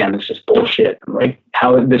 again, this is bullshit. I'm like,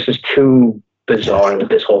 this is too bizarre that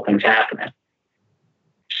this whole thing's happening.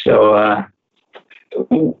 So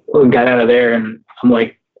we got out of there, and I'm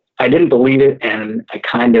like, I didn't believe it, and I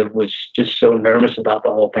kind of was just so nervous about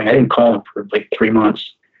the whole thing. I didn't call him for like 3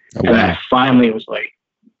 months. Oh, wow. And I finally was like,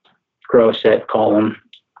 gross set, call him.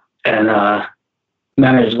 And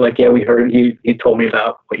manager's like, yeah, we heard you told me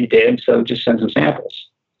about what you did, so just send some samples.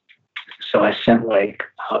 So I sent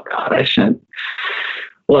I sent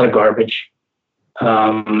a lot of garbage.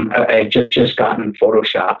 I just gotten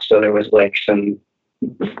Photoshop, so there was like some,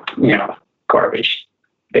 garbage,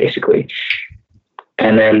 basically.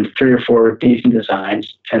 And then 3 or 4 decent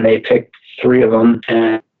designs, and they picked 3 of them.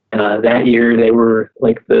 And that year, they were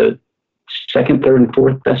like the 2nd, 3rd, and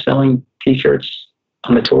 4th best-selling T-shirts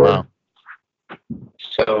on the tour. Wow.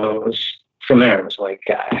 So it was, from there, it was like,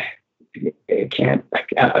 I can't.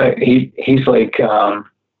 He's like, I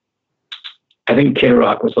think Kid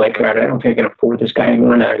Rock was like, all right, I don't think I can afford this guy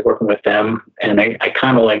anymore. And I was working with them, and I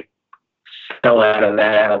kind of like fell out of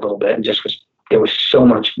that a little bit, and just there was so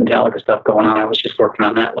much Metallica stuff going on. I was just working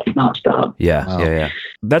on that like nonstop. Yeah, wow. Yeah.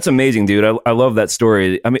 That's amazing, dude. I love that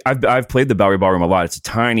story. I mean, I've played the Bowery Ballroom a lot. It's a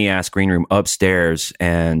tiny ass green room upstairs,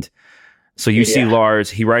 and so you see Lars.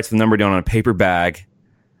 He writes the number down on a paper bag.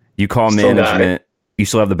 You call management. You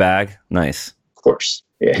still have the bag? Nice. Of course.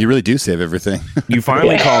 Yeah. You really do save everything. You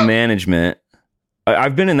finally call management.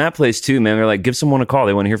 I've been in that place too, man. They're like, give someone a call.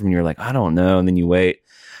 They want to hear from you. You're like, I don't know. And then you wait.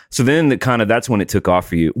 So then that's when it took off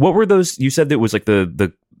for you. What were those? You said that it was like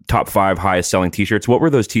the top 5 highest selling t-shirts. What were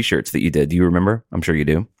those t-shirts that you did? Do you remember? I'm sure you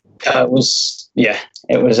do. It was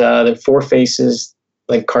the 4 faces,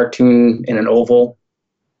 like cartoon in an oval.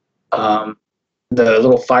 The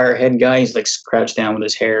little firehead guy, he's like crouched down with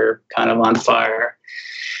his hair kind of on fire.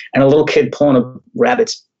 And a little kid pulling a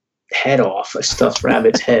rabbit's head off, a stuffed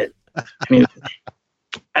rabbit's head. I mean,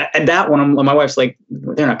 and that one, my wife's like,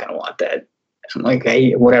 they're not going to want that. I'm like,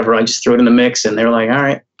 hey, whatever. I just threw it in the mix, and they're like, all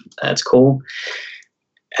right, that's cool.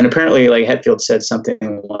 And apparently, like, Hetfield said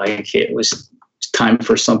something like it was time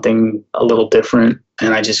for something a little different,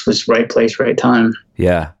 and I just was right place, right time.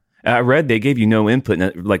 Yeah. I read they gave you no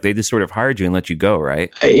input, like they just sort of hired you and let you go,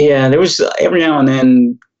 right? Yeah, there was every now and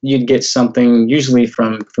then you'd get something, usually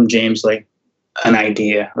from James, like an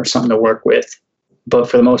idea or something to work with. But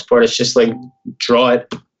for the most part, it's just like, draw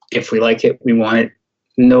it. If we like it, we want it.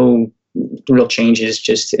 No real changes.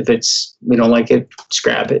 Just if we don't like it,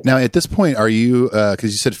 scrap it. Now, at this point, are you,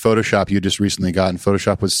 because you said Photoshop you just recently got, and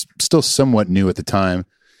Photoshop was still somewhat new at the time.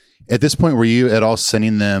 At this point, were you at all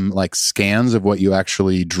sending them like scans of what you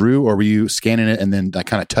actually drew, or were you scanning it and then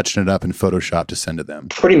kind of touching it up in Photoshop to send to them?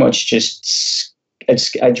 Pretty much just,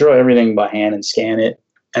 I draw everything by hand and scan it,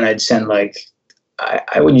 and I'd send like,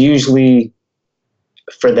 I would usually,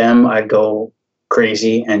 for them, I'd go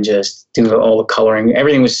crazy and just do all the coloring.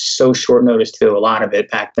 Everything was so short notice too. A lot of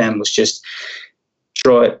it back then was just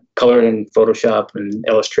draw it, color it in Photoshop and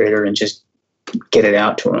Illustrator, and just get it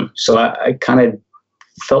out to them. So I kind of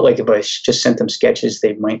felt like if I just sent them sketches,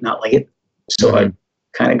 they might not like it. So I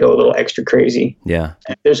kind of go a little extra crazy. Yeah.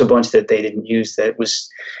 And there's a bunch that they didn't use that was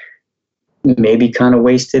maybe kind of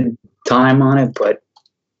wasted time on it, but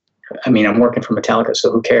I mean, I'm working for Metallica,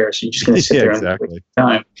 so who cares? You're just going to sit there and waste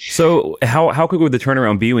time. So how quick would the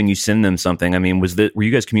turnaround be when you send them something? I mean, were you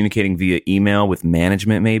guys communicating via email with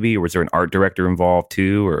management maybe, or was there an art director involved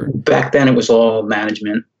too? Or back then it was all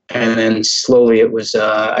management, and then slowly it was.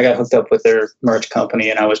 I got hooked up with their merch company,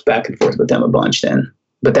 and I was back and forth with them a bunch then.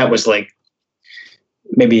 But that was like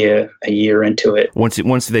maybe a year into it.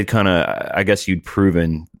 Once they'd kind of, I guess you'd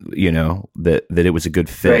proven, that it was a good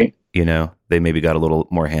fit. Right. They maybe got a little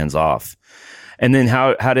more hands off. And then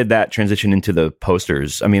how did that transition into the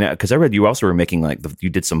posters? I mean, because I read you also were making you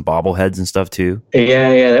did some bobbleheads and stuff too.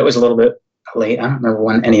 Yeah, that was a little bit late. I don't remember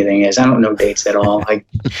when anything is. I don't know dates at all.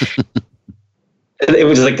 It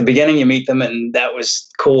was like the beginning, you meet them, and that was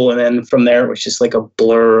cool. And then from there, it was just like a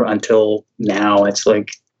blur until now. It's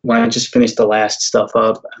like when I just finished the last stuff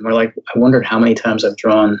up, and we're like, I wondered how many times I've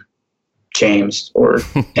drawn James or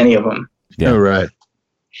any of them. Yeah, right.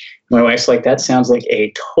 My wife's like, that sounds like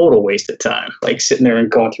a total waste of time. Like sitting there and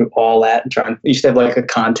going through all that and trying. You used to have like a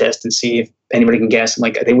contest and see if anybody can guess. I'm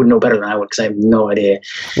like, they would know better than I would because I have no idea.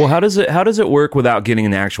 Well, how does it work without getting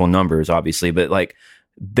the actual numbers, obviously? But like,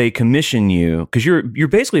 they commission you because you're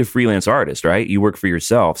basically a freelance artist, right? You work for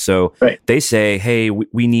yourself. So They say, hey,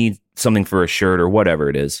 we need something for a shirt or whatever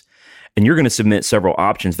it is, and you're going to submit several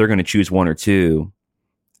options. They're going to choose one or two.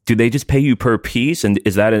 Do they just pay you per piece? And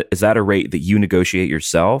is that a rate that you negotiate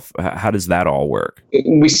yourself? How does that all work?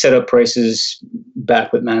 We set up prices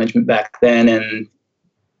back with management back then, and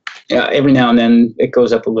every now and then it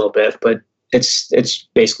goes up a little bit, but it's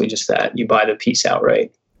basically just that you buy the piece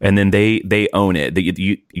outright. And then they own it.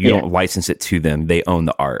 You don't license it to them. They own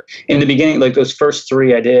the art. In the beginning, like those first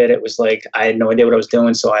three I did, it was like I had no idea what I was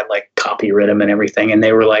doing, so I like copyright them and everything. And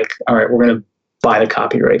they were like, "All right, we're going to buy the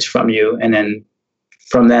copyrights from you." And then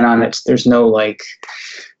from then on, there's no like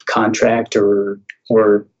contract or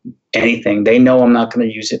anything. They know I'm not going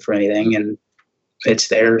to use it for anything, and it's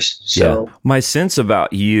theirs. So my sense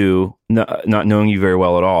about you, not knowing you very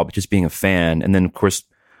well at all, but just being a fan, and then of course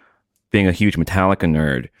being a huge Metallica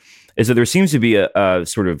nerd, is that there seems to be a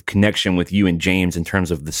sort of connection with you and James in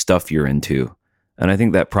terms of the stuff you're into. And I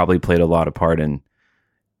think that probably played a lot of part in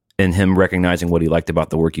him recognizing what he liked about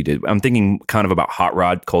the work you did. I'm thinking kind of about hot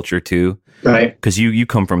rod culture too. Right. Because you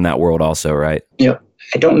come from that world also, right? Yeah.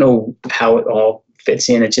 I don't know how it all fits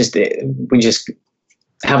in. It's just, we just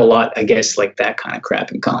have a lot, I guess, like that kind of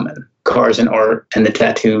crap in common. Cars and art and the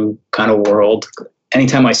tattoo kind of world.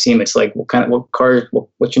 Anytime I see him, it's like, what car,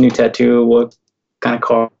 what's your new tattoo? What kind of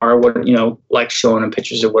car? What, like showing him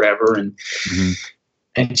pictures of whatever. And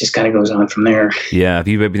it just kind of goes on from there. Yeah. Have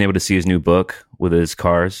you been able to see his new book with his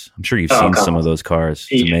cars? I'm sure you've seen some of those cars.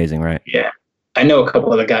 It's amazing, right? Yeah. I know a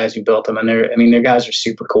couple of the guys who built them, and their guys are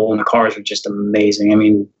super cool, and the cars are just amazing. I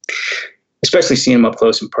mean, especially seeing them up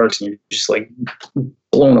close in person, you're just like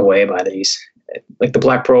blown away by these. Like the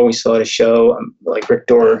Black Pearl we saw at a show, like Rick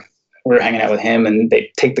Dorr, we were hanging out with him, and they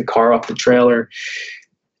take the car off the trailer,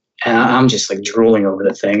 and I'm just like drooling over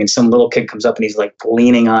the thing. And some little kid comes up and he's like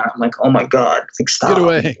leaning on it. I'm like, oh my God, like stop.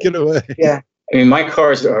 Get away. Yeah. I mean, my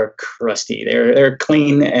cars are crusty. They're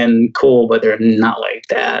clean and cool, but they're not like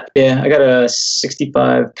that. Yeah, I got a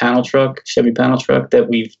 65 panel truck, Chevy panel truck that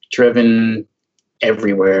we've driven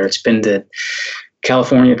everywhere. It's been to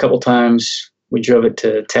California a couple times. We drove it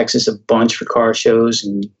to Texas a bunch for car shows,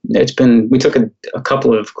 and we took a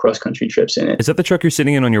couple of cross-country trips in it. Is that the truck you're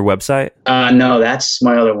sitting in on your website? No, that's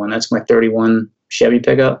my other one. That's my 31 Chevy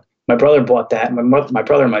pickup. My brother bought that. My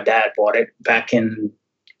brother and my dad bought it back in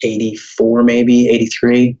 84, maybe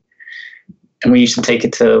 83. And we used to take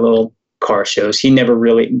it to little car shows. He never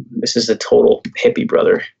really, this is a total hippie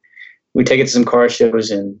brother. We take it to some car shows,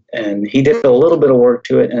 and he did a little bit of work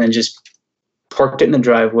to it and then just parked it in the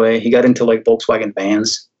driveway. He got into like Volkswagen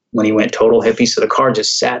vans when he went total hippie. So the car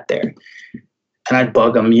just sat there, and I'd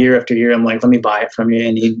bug him year after year. I'm like, let me buy it from you.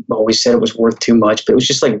 And he always said it was worth too much, but it was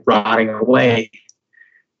just like rotting away.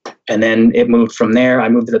 And then it moved from there. I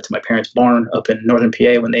moved it up to my parents' barn up in northern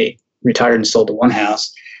PA when they retired and sold the one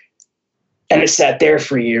house. And it sat there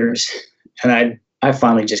for years. And I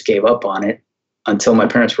finally just gave up on it until my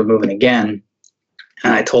parents were moving again.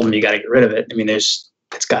 And I told them, you got to get rid of it. I mean, it's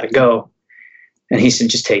got to go. And he said,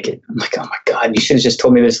 just take it. I'm like, oh my God, you should have just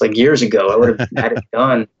told me this like years ago. I would have had it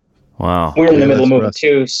done. Wow. We were in the middle of moving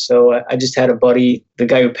too. So I just had a buddy, the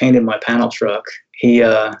guy who painted my panel truck. He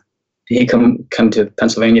come to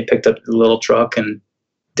Pennsylvania, picked up the little truck and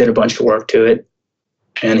did a bunch of work to it.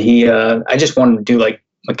 And I just wanted to do like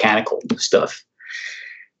mechanical stuff.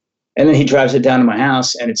 And then he drives it down to my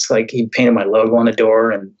house, and it's like he painted my logo on the door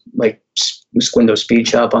and like Squindo Speed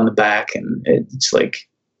Shop on the back, and it's like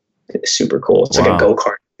it's super cool. It's like a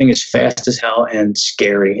go-kart. Thing is fast as hell and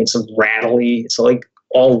scary. It's rattly. It's like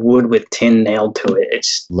all wood with tin nailed to it.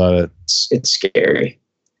 Love it. It's scary,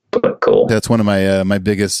 but cool. That's one of my my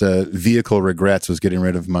biggest vehicle regrets was getting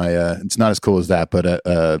rid of my. It's not as cool as that, but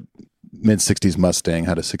mid '60s Mustang.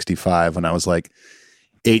 Had a '65 when I was like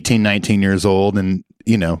 18, 19 years old, and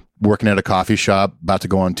working at a coffee shop, about to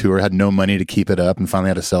go on tour, had no money to keep it up, and finally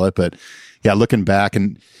had to sell it. But yeah, looking back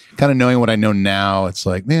and kind of knowing what I know now, it's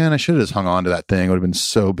like, man, I should have just hung on to that thing. It would have been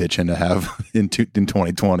so bitching to have in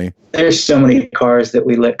 2020. There's so many cars that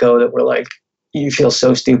we let go that were like, you feel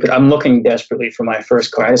so stupid. I'm looking desperately for my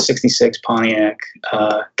first car. I had a '66 Pontiac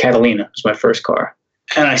Catalina. It was my first car.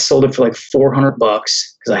 And I sold it for like $400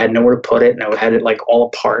 because I had nowhere to put it, and I had it like all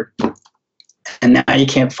apart. And now you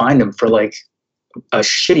can't find them for like a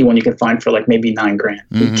shitty one you can find for like maybe $9,000.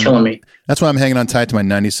 You're killing me. That's why I'm hanging on tight to my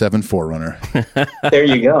 '97 4Runner. There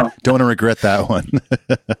you go. Don't want to regret that one.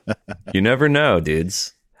 You never know,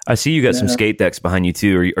 dudes. I see you got some skate decks behind you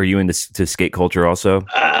too. Are you into skate culture also?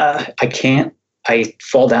 I can't. I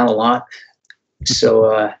fall down a lot.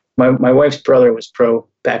 So my wife's brother was pro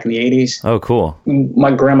back in the 80s. Oh, cool.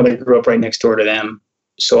 My grandmother grew up right next door to them.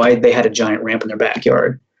 So they had a giant ramp in their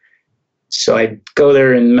backyard. So I'd go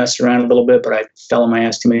there and mess around a little bit, but I fell on my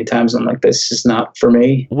ass too many times. I'm like, this is not for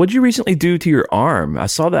me. What'd you recently do to your arm? I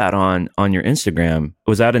saw that on your Instagram.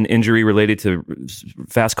 Was that an injury related to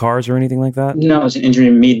fast cars or anything like that? No, it was an injury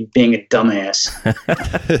of me being a dumbass.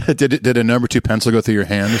 Did a number 2 pencil go through your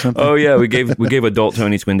hand or something? Oh yeah, we gave adult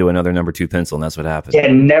Tony Squindo another number 2 pencil, and that's what happened. Yeah,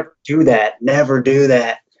 never do that. Never do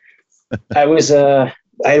that. I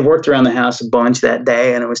had worked around the house a bunch that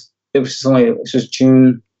day, and it was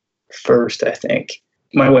June 1st, I think.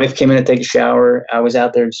 My wife came in to take a shower. I was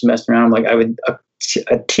out there just messing around. Like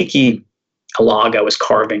a tiki log I was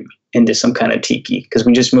carving into some kind of tiki because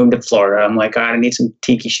we just moved to Florida. I'm like, all right, I need some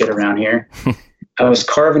tiki shit around here. I was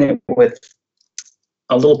carving it with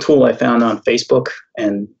a little tool I found on Facebook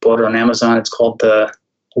and bought it on Amazon. It's called the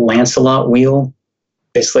Lancelot wheel.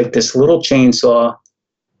 It's like this little chainsaw,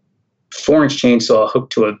 4-inch chainsaw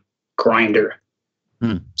hooked to a grinder.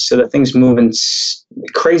 So the thing's moving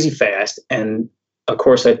crazy fast. And of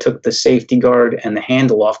course, I took the safety guard and the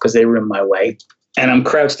handle off because they were in my way. And I'm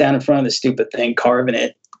crouched down in front of the stupid thing, carving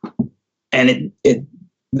it. And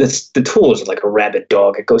the tool is like a rabid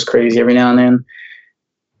dog. It goes crazy every now and then.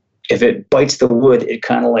 If it bites the wood, it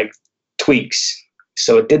kind of like tweaks.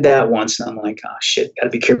 So it did that once. And I'm like, oh shit, gotta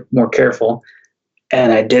be more careful.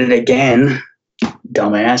 And I did it again,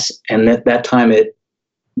 dumbass. And that time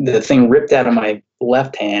the thing ripped out of my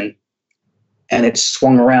left hand, and it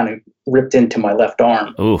swung around and ripped into my left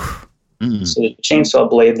arm. Oof. Mm-mm. So the chainsaw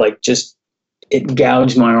blade, it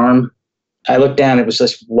gouged my arm. I looked down, it was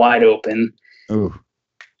just wide open. Ooh.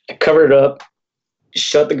 I covered it up,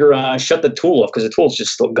 shut the garage, shut the tool off because the tool's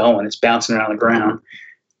just still going. It's bouncing around the ground.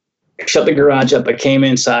 Shut the garage up. I came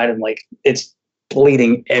inside and it's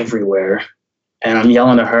bleeding everywhere. And I'm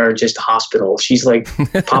yelling at her, just hospital. She's like,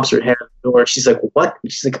 pops her head at the door. She's like, what?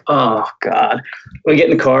 She's like, oh, God. We get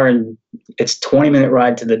in the car, and it's a 20-minute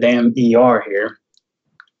ride to the damn ER here.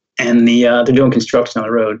 And they're doing construction on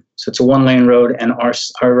the road. So it's a 1-lane road, and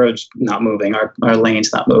our road's not moving. Our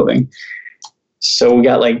lane's not moving. So we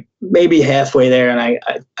got maybe halfway there, and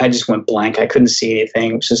I just went blank. I couldn't see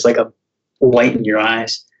anything. It was just like a light in your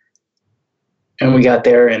eyes. And we got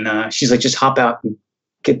there, and she's like, just hop out and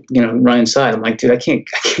run inside. I'm like, dude, I can't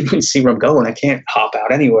even see where I'm going. I can't hop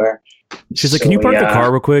out anywhere. She's like, can you park the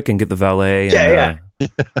car real quick and get the valet? Yeah.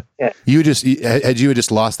 Had you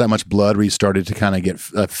just lost that much blood where you started to kind of get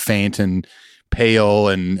faint and pale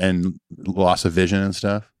and loss of vision and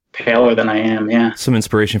stuff? Paler than I am, yeah. Some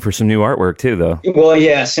inspiration for some new artwork too, though. Well,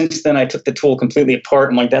 yeah, since then I took the tool completely apart.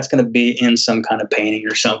 I'm like, that's going to be in some kind of painting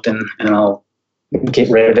or something, and I'll get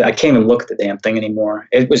rid of it. I can't even look at the damn thing anymore.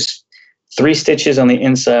 It was 3 stitches on the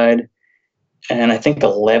inside, and I think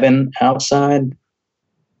 11 outside.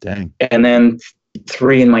 Dang. And then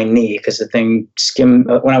 3 in my knee because the thing skimmed.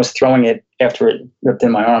 When I was throwing it after it ripped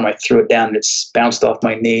in my arm, I threw it down and it bounced off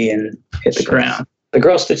my knee and hit the ground. The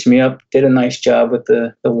girl stitched me up, did a nice job with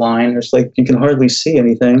the line. There's you can hardly see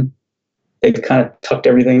anything. They kind of tucked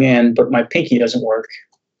everything in, but my pinky doesn't work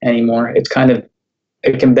anymore. It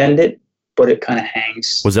can bend it, but it kind of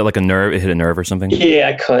hangs. Was that like a nerve? It hit a nerve or something? Yeah,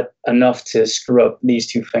 I cut enough to screw up these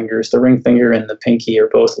 2 fingers. The ring finger and the pinky are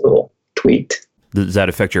both a little tweaked. Does that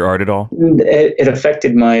affect your art at all? It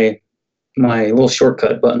affected my little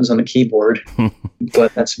shortcut buttons on the keyboard,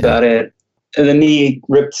 but that's about it. And the knee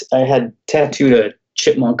ripped. I had tattooed a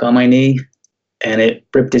chipmunk on my knee, and it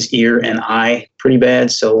ripped his ear and eye pretty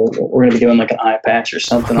bad. So we're going to be doing like an eye patch or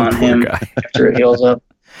something on him after it heals up.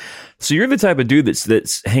 So you're the type of dude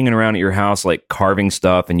that's hanging around at your house, like carving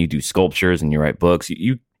stuff, and you do sculptures and you write books.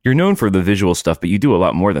 You're known for the visual stuff, but you do a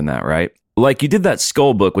lot more than that, right? Like you did that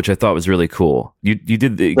skull book, which I thought was really cool. You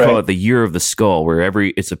call it the Year of the Skull, where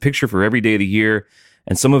it's a picture for every day of the year,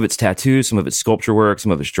 and some of it's tattoos, some of it's sculpture work,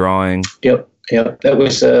 some of it's drawing. Yep. That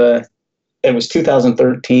was it was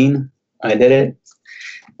 2013. I did it,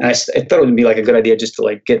 and I thought it would be like a good idea just to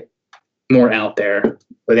like get more out there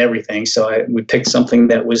with everything. So we picked something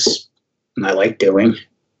that I like doing,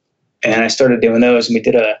 and I started doing those. And we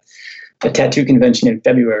did a tattoo convention in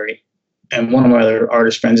February. And one of my other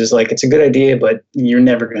artist friends is like, it's a good idea, but you're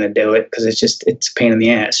never going to do it because it's a pain in the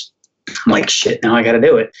ass. I'm like, shit, now I got to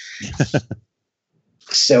do it.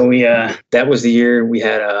 So that was the year we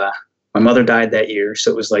had, my mother died that year. So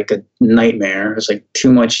it was like a nightmare. It was like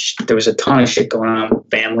too much. There was a ton of shit going on with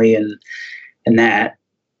family and that.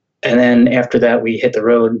 And then after that, we hit the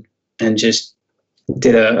road and just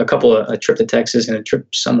did a trip to Texas and a trip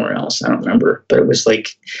somewhere else. I don't remember, but it was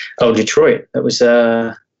like, Detroit. That was,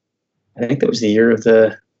 I think that was the year of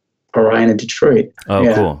the Orion in Detroit. Oh,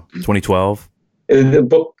 yeah. Cool. 2012. The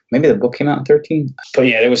book came out in 13. But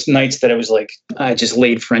yeah, there was nights that it was like, I just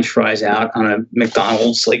laid French fries out on a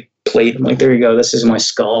McDonald's like plate. I'm like, there you go. This is my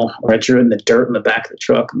skull. Or I drew it in the dirt in the back of the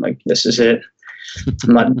truck. I'm like, this is it.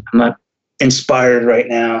 I'm not inspired right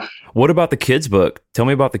now. What about the kids book? Tell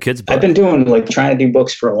me about the kids book. I've been doing trying to do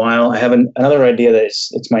books for a while. I have another idea that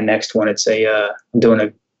it's my next one. It's I'm doing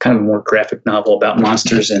a kind of a more graphic novel about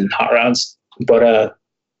monsters and hot rods. But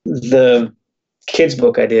the kids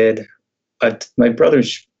book I did, my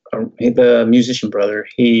brother's, the musician brother,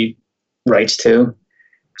 he writes too.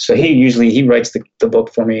 So he writes the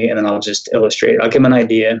book for me, and then I'll just illustrate it. I'll give him an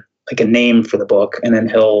idea, like a name for the book, and then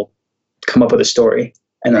he'll come up with a story,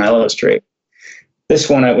 and then I'll illustrate. This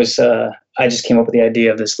one, I just came up with the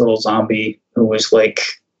idea of this little zombie who was like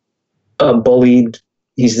bullied.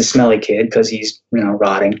 He's the smelly kid because he's,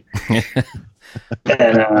 rotting.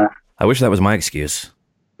 And I wish that was my excuse.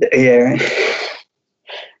 Yeah.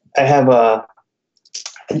 I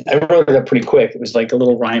wrote it up pretty quick. It was like a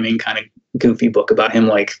little rhyming kind of goofy book about him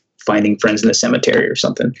like finding friends in the cemetery or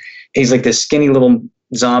something. He's like this skinny little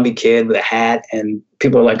zombie kid with a hat, and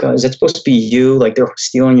people are like, oh, is that supposed to be you? Like they're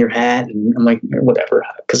stealing your hat? And I'm like, whatever,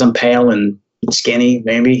 because I'm pale and skinny,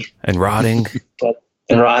 maybe. And rotting.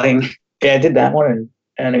 And rotting. Yeah, I did that one,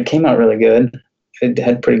 and it came out really good. It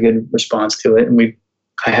had pretty good response to it. And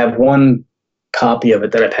I have one copy of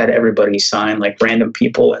it that I've had everybody sign, like random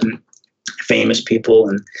people and famous people.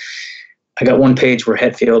 And I got one page where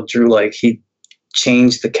Hetfield drew, like, he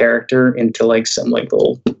changed the character into like some like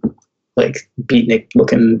little like beatnik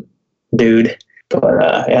looking dude.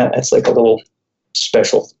 But yeah, it's like a little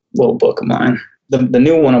special little book of mine. The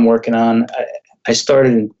new one I'm working on, I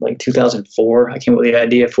started in like 2004. I came up with the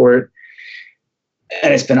idea for it.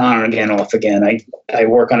 And it's been on again, off again. I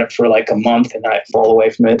work on it for like a month and I fall away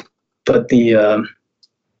from it. But the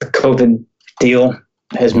COVID deal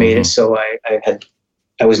has made it so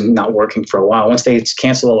I was not working for a while. Once they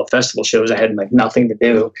canceled all the festival shows, I had like nothing to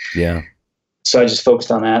do. Yeah. So I just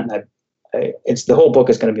focused on that, and it's the whole book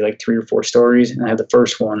is going to be like 3 or 4 stories, and I have the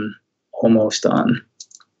first one almost done.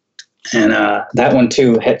 And that one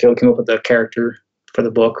too, Hetfield came up with the character for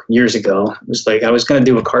the book years ago. It was like I was going to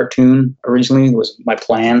do a cartoon originally, was my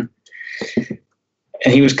plan.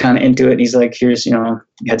 And he was kind of into it. He's like, here's, he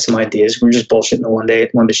had some ideas. We were just bullshitting one day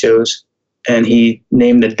at one of the shows. And he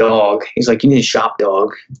named the dog. He's like, you need a shop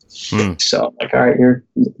dog. So I'm like, all right,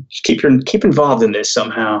 keep involved in this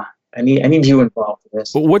somehow. I need you involved in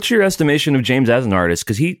this. Well, what's your estimation of James as an artist?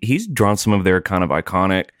 Because he's drawn some of their kind of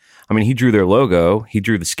iconic. I mean, he drew their logo. He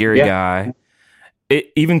drew the scary guy.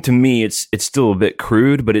 Even to me, it's still a bit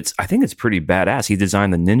crude, but I think it's pretty badass. He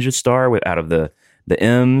designed the ninja star out of the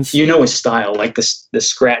M's. His style, like the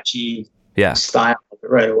scratchy style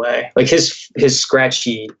right away. Like his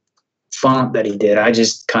scratchy font that he did, I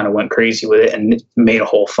just kind of went crazy with it and made a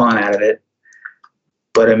whole font out of it.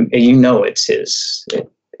 But it's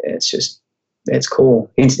his. It's cool.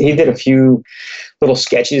 He did a few little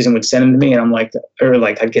sketches and would send them to me, and I'm like, or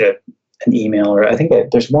like I'd get an email, or I think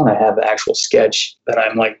that there's one I have an actual sketch that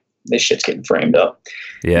I'm like, this shit's getting framed up.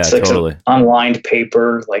 Yeah, it's like totally. Unlined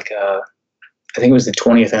paper, like I think it was the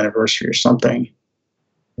 20th anniversary or something. It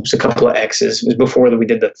was a couple of X's. It was before that we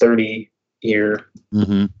did the 30 year.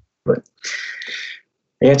 Mm-hmm. But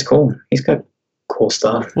yeah, it's cool. He's got cool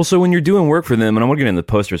stuff. Well, so when you're doing work for them, and I want to get into the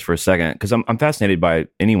posters for a second, because I'm fascinated by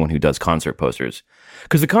anyone who does concert posters.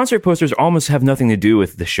 Because the concert posters almost have nothing to do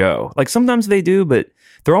with the show. Like sometimes they do, but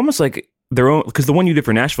they're almost like their own. Because the one you did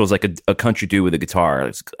for Nashville is like a country dude with a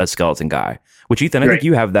guitar, a skeleton guy. Which, Ethan, I think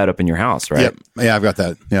you have that up in your house, right? Yep. Yeah, I've got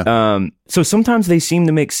that. Yeah. So sometimes they seem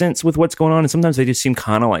to make sense with what's going on, and sometimes they just seem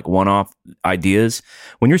kind of like one-off ideas.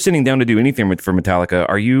 When you're sitting down to do anything for Metallica,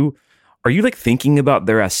 are you like thinking about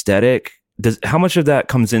their aesthetic? How much of that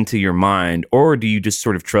comes into your mind, or do you just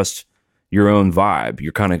sort of trust your own vibe?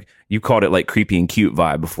 You called it like creepy and cute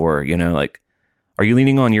vibe before, like, are you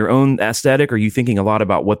leaning on your own aesthetic? Or are you thinking a lot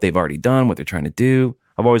about what they've already done, what they're trying to do?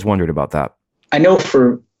 I've always wondered about that. I know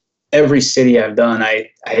for every city I've done, I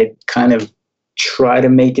kind of try to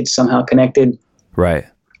make it somehow connected. Right.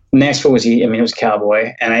 Nashville was, it was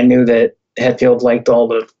cowboy, and I knew that Hetfield liked all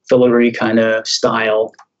the filigree kind of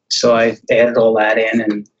style. So I added all that in,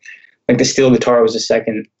 and like the steel guitar was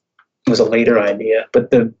a later idea,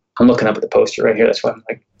 but I'm looking up at the poster right here. That's why I'm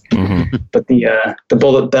like, but the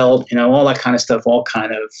bullet belt, all that kind of stuff, all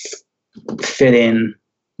kind of fit in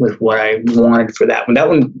with what I wanted for that one. That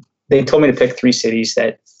one, they told me to pick 3 cities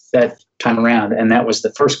that time around, and that was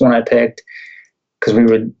the first one I picked because we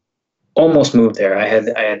would almost move there. I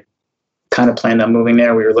had kind of planned on moving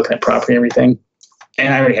there. We were looking at property and everything,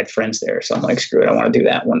 and I already had friends there, so I'm like, screw it, I want to do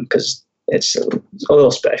that one because it's a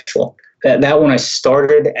little special. That one I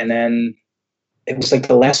started, and then it was like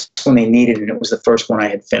the last one they needed, and it was the first one I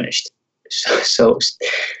had finished. So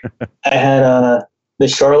I had the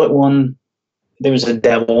Charlotte one. There was a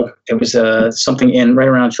devil. It was something right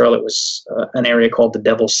around Charlotte was an area called the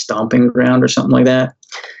Devil's Stomping Ground or something like that.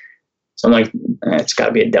 So I'm like, it's got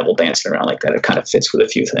to be a devil dancing around like that. It kind of fits with a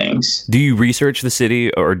few things. Do you research the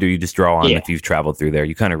city, or do you just draw on if you've traveled through there?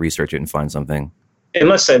 You kind of research it and find something.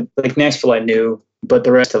 Unless like Nashville I knew, but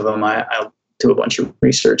the rest of them I'll do a bunch of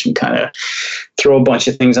research and kind of throw a bunch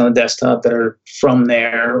of things on the desktop that are from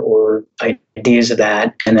there or ideas of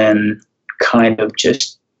that, and then kind of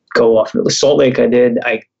just go off. The Salt Lake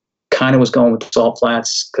I kind of was going with the Salt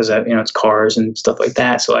Flats because it's cars and stuff like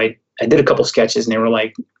that. So I did a couple sketches and they were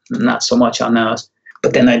like not so much on those.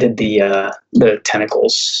 But then I did the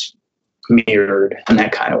tentacles mirrored, and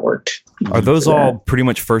that kind of worked. Are those all pretty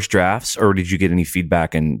much first drafts, or did you get any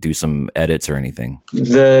feedback and do some edits or anything?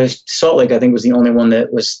 The Salt Lake, I think, was the only one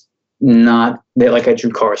that was not. I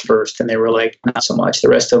drew cars first, and they were like, not so much. The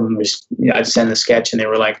rest of them was, I'd send the sketch, and they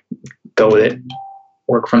were like, go with it,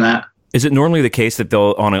 work from that. Is it normally the case that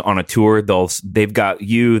they'll on a tour they've got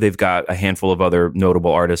a handful of other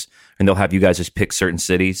notable artists, and they'll have you guys just pick certain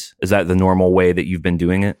cities? Is that the normal way that you've been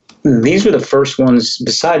doing it? These were the first ones,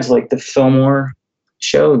 besides like the Fillmore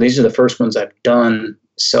show. These are the first ones I've done.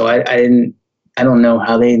 So I don't know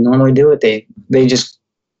how they normally do it. They just,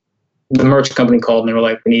 the merch company called and they were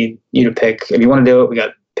like, we need you to pick, if you want to do it, we got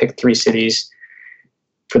to pick 3 cities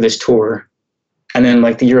for this tour. And then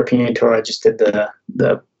like the European tour, I just did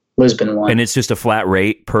the Lisbon one. And it's just a flat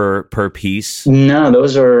rate per piece? No,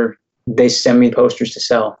 they send me posters to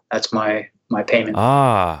sell. That's my payment.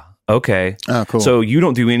 Ah, okay. Oh, cool. So you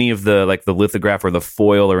don't do any of the lithograph or the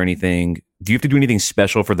foil or anything. Do you have to do anything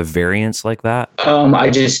special for the variants like that? I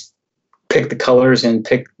just pick the colors and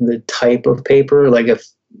pick the type of paper. Like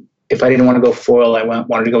if I didn't want to go foil, I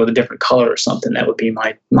wanted to go with a different color or something, that would be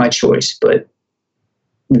my choice. But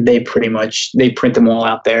they print them all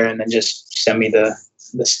out there and then just send me the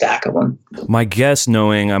stack of them. My guess,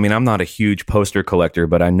 I'm not a huge poster collector,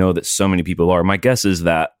 but I know that so many people are. My guess is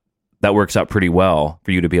that works out pretty well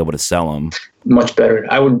for you to be able to sell them. Much better.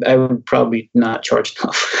 I would probably not charge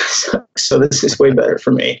enough. So this is way better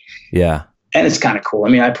for me. Yeah. And it's kind of cool.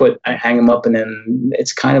 I hang them up, and then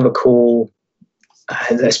it's kind of a cool,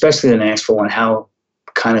 especially the Nashville one, how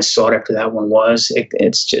kind of sought after that one was.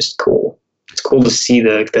 It's just cool. It's cool to see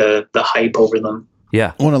the hype over them.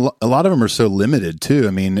 Yeah. Well, a lot of them are so limited too.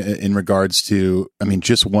 In regards to,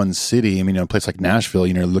 just one city, a place like Nashville,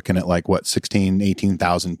 looking at 16,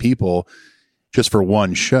 18,000 people just for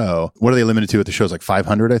one show. What are they limited to at the shows? Like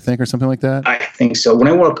 500, I think, or something like that? I think so. When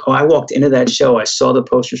I walked into that show, I saw the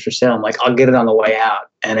posters for sale. I'm like, I'll get it on the way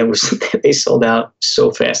out. And they sold out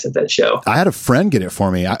so fast at that show. I had a friend get it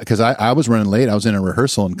for me because I was running late. I was in a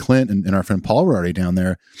rehearsal, and Clint and our friend Paul were already down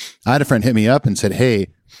there. I had a friend hit me up and said, hey,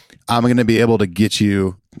 I'm going to be able to get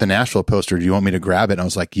you the Nashville poster. Do you want me to grab it? And I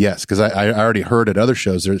was like, yes, because I already heard at other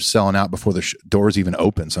shows they're selling out before the doors even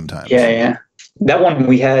open sometimes. Yeah. That one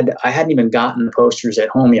I hadn't even gotten the posters at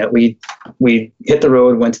home yet. We hit the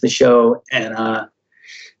road, went to the show, and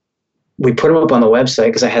we put them up on the website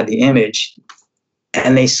because I had the image,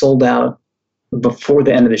 and they sold out before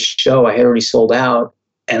the end of the show. I had already sold out,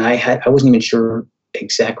 and I wasn't even sure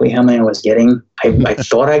exactly how many I was getting. I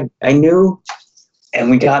thought I knew, and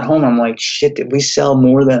we got home. I'm like, shit, did we sell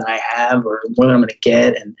more than I have or more than I'm going to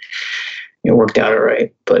get? And it worked out all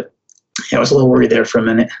right. But I was a little worried there for a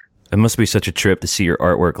minute. It must be such a trip to see your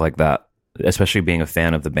artwork like that, especially being a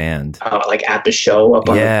fan of the band. Like at the show up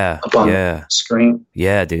on the screen.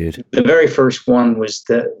 Yeah, dude. The very first one was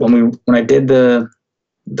when I did the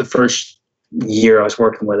first year I was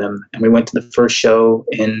working with them, and we went to the first show,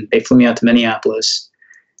 and they flew me out to Minneapolis.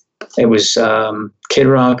 It was Kid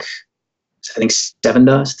Rock, I think Seven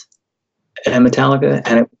Dust, and Metallica,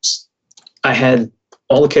 and I had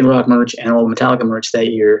all the Kid Rock merch and all the Metallica merch that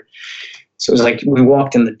year. So it was like we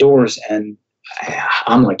walked in the doors, and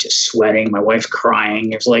I'm like just sweating. My wife's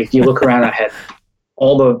crying. It was like you look around. I had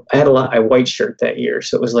a white shirt that year,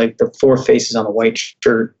 so it was like the 4 faces on the white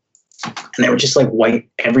shirt, and they were just like white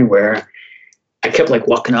everywhere. I kept like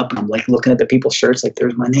walking up, and I'm like looking at the people's shirts, like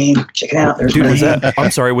there's my name. Check it out. There's my name. I'm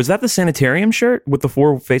sorry. Was that the Sanitarium shirt with the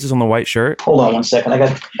 4 faces on the white shirt? Hold on one second. I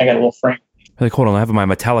got a little frame. Like, hold on, I have my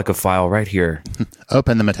Metallica file right here.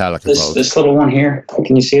 Open the Metallica file. This little one here.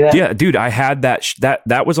 Can you see that? Yeah, dude, I had that.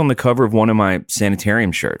 That was on the cover of one of my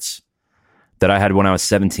Sanitarium shirts that I had when I was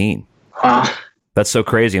 17. That's so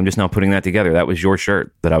crazy. I'm just now putting that together. That was your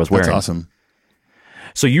shirt that I was wearing. That's awesome.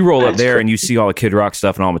 So you roll up there and you see all the Kid Rock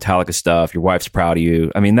stuff and all Metallica stuff. Your wife's proud of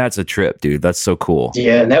you. I mean, that's a trip, dude. That's so cool.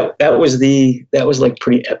 Yeah, that was like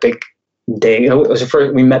pretty epic day. It was the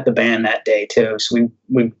first, we met the band that day too. So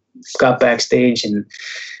we got backstage, and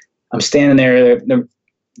I'm standing there.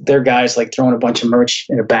 Their guys like throwing a bunch of merch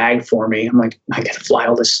in a bag for me. I'm like, I gotta fly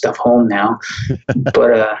all this stuff home now.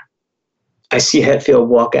 But I see Hetfield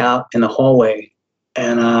walk out in the hallway,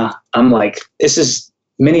 and I'm like, this is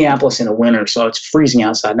Minneapolis in the winter, so it's freezing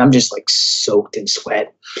outside, and I'm just like soaked in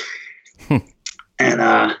sweat. And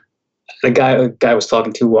the guy I was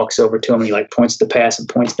talking to walks over to him, and he like points to the pass and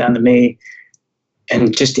points down to me.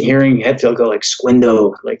 And just hearing Hetfield go like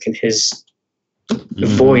Squindo, like in his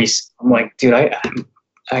voice, I'm like, dude, I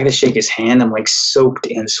got to shake his hand. I'm like soaked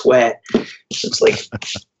in sweat. It's like,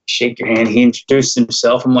 shake your hand. He introduced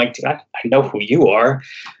himself. I'm like, dude, I know who you are.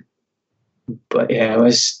 But yeah, it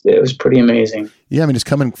was pretty amazing. Yeah, I mean, just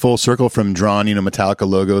coming full circle from drawing, Metallica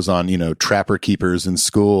logos on, trapper keepers in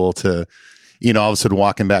school to, all of a sudden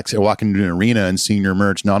walking into an arena and seeing your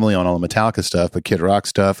merch, not only on all the Metallica stuff, but Kid Rock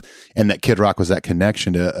stuff. And that Kid Rock was that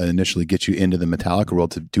connection to initially get you into the Metallica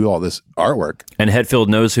world to do all this artwork. And Hetfield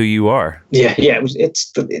knows who you are. Yeah.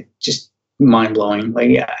 It's just mind blowing.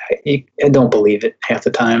 Like, yeah, I don't believe it half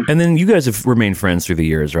the time. And then you guys have remained friends through the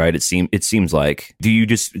years, right? It seems like. Do you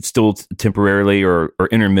just still temporarily or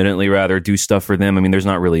intermittently rather do stuff for them? I mean, there's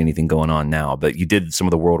not really anything going on now, but you did some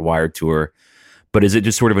of the Worldwide tour. But is it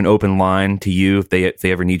just sort of an open line to you if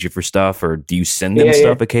they ever need you for stuff, or do you send them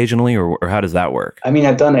stuff occasionally, or how does that work? I mean,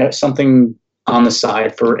 I've done something on the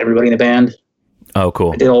side for everybody in the band. Oh,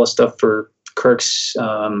 cool. I did all the stuff for Kirk's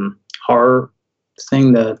horror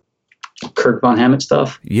thing, the Kirk Von Hammett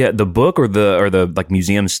stuff. Yeah, the book or the like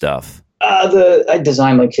museum stuff. I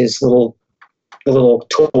designed like his little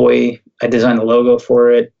toy. I designed the logo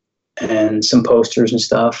for it and some posters and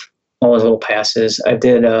stuff. All his little passes. I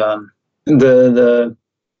did. The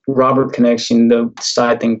Robert connection, the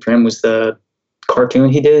side thing for him was the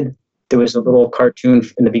cartoon he did. There was a little cartoon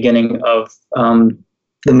in the beginning of the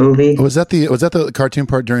movie. Was that the cartoon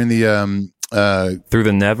part during the Through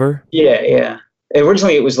the Never? Yeah.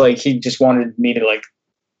 Originally, it was like he just wanted me to like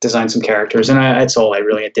design some characters, and that's all I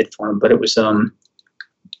really did for him. But it was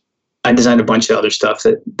I designed a bunch of other stuff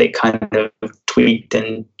that they kind of tweaked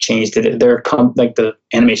and changed it. Like the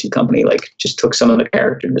animation company, like just took some of the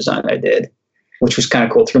character design I did, which was kind of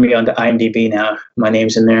cool. Threw me onto IMDb now. My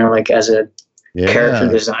name's in there, like as a character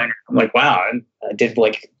designer. I'm like, wow, I did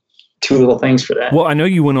like 2 little things for that. Well, I know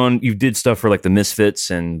you did stuff for like the Misfits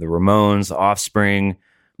and the Ramones, the Offspring.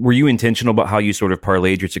 Were you intentional about how you sort of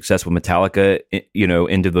parlayed your success with Metallica,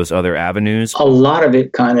 into those other avenues? A lot of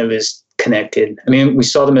it kind of is connected. I mean, we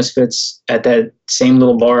saw the Misfits at that same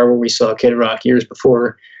little bar where we saw Kid Rock years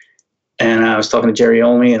before. And I was talking to Jerry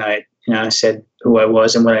Olney, and I said who I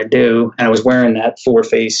was and what I do. And I was wearing that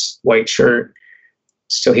 4-face white shirt.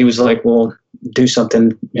 So he was like, well, do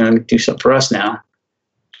something for us now.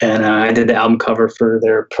 And I did the album cover for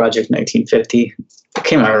their Project 1950. It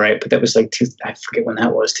came out all right, but that was like I forget when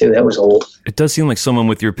that was too. That was old. It does seem like someone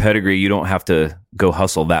with your pedigree, you don't have to go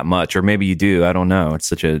hustle that much, or maybe you do. I don't know. It's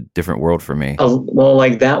such a different world for me. Well,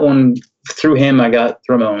 like that one, through him, I got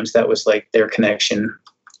Ramones. That was like their connection.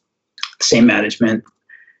 Same management.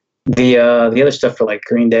 The other stuff for like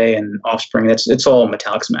Green Day and Offspring, it's all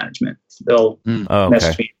Metallica's management. They'll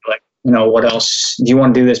message me like, what else do you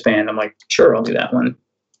want to do this band? I'm like, sure, I'll do that one.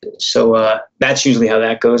 So that's usually how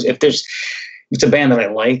that goes. If it's a band that I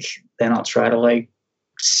like, then I'll try to like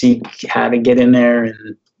seek how to get in there.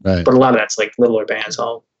 And Right. but a lot of that's like littler bands.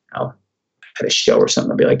 I'll at a show or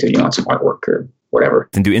something, I'll be like, dude, you want some artwork or whatever.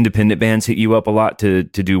 And do independent bands hit you up a lot to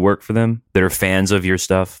do work for them that are fans of your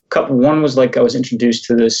stuff? One was like I was introduced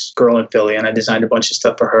to this girl in Philly, and I designed a bunch of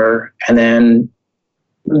stuff for her. And then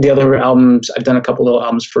the other albums, I've done a couple little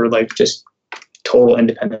albums for like just total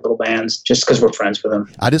independent little bands, just because we're friends with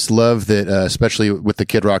them. I just love that, especially with the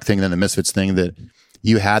Kid Rock thing and then the Misfits thing, that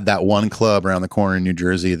you had that one club around the corner in New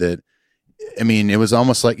Jersey that, I mean, it was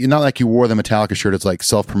almost like, not like you wore the Metallica shirt. It's like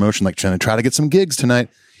self-promotion, like trying to try to get some gigs tonight.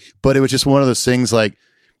 But it was just one of those things like,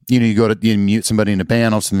 you mute somebody in a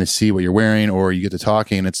band, all of a sudden they see what you're wearing, or you get to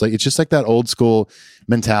talking. And it's just like that old school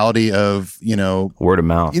mentality of, word of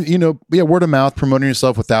mouth. Word of mouth, promoting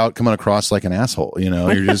yourself without coming across like an asshole.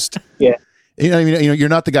 You're just, yeah. You're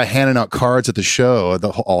not the guy handing out cards at the show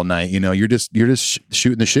all night. You're just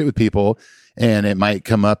shooting the shit with people, and it might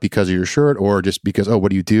come up because of your shirt, or just because, oh, what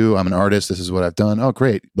do you do? I'm an artist. This is what I've done. Oh,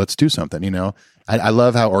 great. Let's do something. I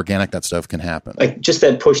love how organic that stuff can happen. Like just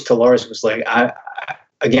that push to Lars was like, I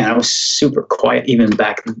was super quiet even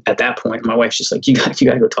back at that point. My wife's just like, you got to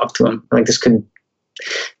go talk to him. Like this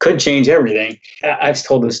could change everything. I've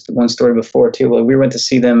told this one story before too. Well, we went to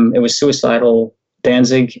see them. It was Suicidal,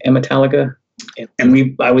 Danzig, and Metallica.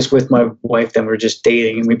 And I was with my wife, then we were just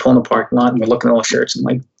dating, and we pull in the parking lot and we're looking at all shirts. I'm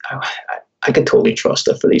like, I could totally trust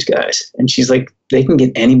stuff for these guys. And she's like, they can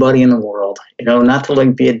get anybody in the world, not to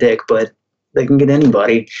like be a dick, but they can get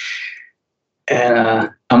anybody.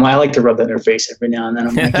 And I like to rub that in her face every now and then.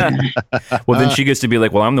 I'm like, well, then she gets to be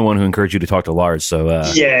like, well, I'm the one who encouraged you to talk to Lars. So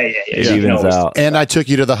yeah. It evens out. And I took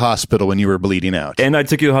you to the hospital when you were bleeding out. And I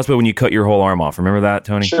took you to the hospital when you cut your whole arm off. Remember that,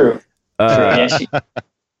 Tony? True. Yeah, she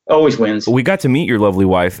always wins. We got to meet your lovely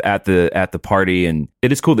wife at the party, and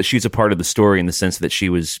it is cool that she's a part of the story in the sense that she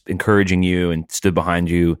was encouraging you and stood behind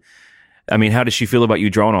you. I mean, how does she feel about you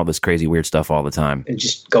drawing all this crazy, weird stuff all the time? And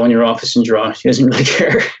just go in your office and draw. She doesn't really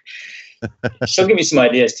care. She'll give me some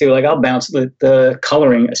ideas too. Like I'll bounce the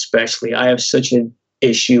coloring, especially. I have such an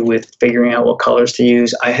issue with figuring out what colors to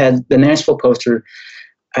use. I had the Nashville poster.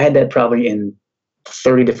 I had that probably in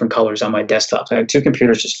 30 different colors on my desktop. I had 2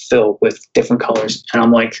 computers just filled with different colors. And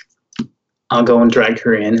I'm like, I'll go and drag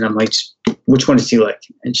her in, and I'm like, which ones do you like?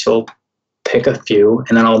 And she'll pick a few,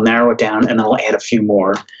 and then I'll narrow it down, and I'll add a few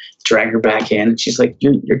more, drag her back in. She's like,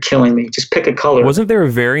 you're killing me. Just pick a color. Wasn't there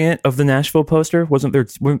a variant of the Nashville poster? Weren't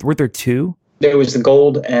there 2? There was the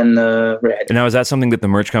gold and the red. And now, is that something that the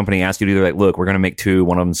merch company asked you to do? Like, look, we're going to make 2.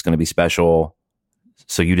 One of them's going to be special.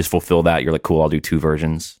 So you just fulfill that. You're like, cool, I'll do 2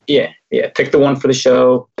 versions. Yeah. Pick the one for the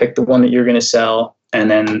show. Pick the one that you're going to sell.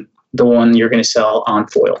 And then the one you're going to sell on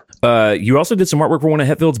foil. You also did some artwork for one of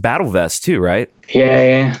Hetfield's battle vests too, right?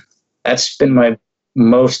 Yeah. That's been my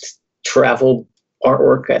most traveled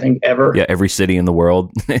artwork, I think, ever. Yeah, every city in the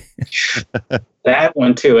world. That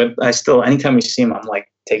one too. I still, anytime we see him, I'm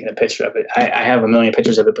like taking a picture of it. I have a million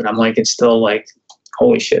pictures of it, but I'm like, it's still like,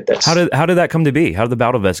 holy shit. How did that come to be? How did the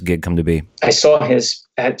battle vest gig come to be? I saw his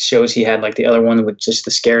at shows. He had like the other one with just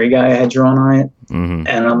the scary guy I had drawn on it. Mm-hmm.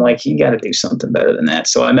 And I'm like, you got to do something better than that.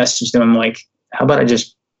 So I messaged him. I'm like, how about I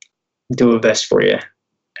just do a vest for you?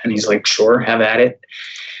 And he's like, sure, have at it.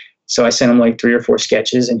 So I sent him like 3 or 4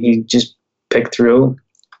 sketches, and he just picked through.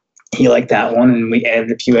 He liked that one, and we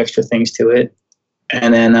added a few extra things to it.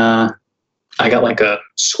 And then I got like a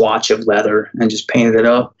swatch of leather and just painted it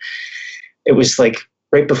up. It was like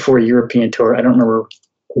right before a European tour. I don't remember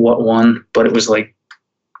what one, but it was like,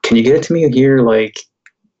 can you get it to me here like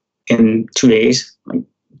in 2 days? Like,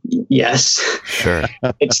 yes. Sure.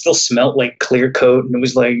 It still smelled like clear coat, and it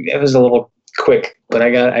was a little quick, but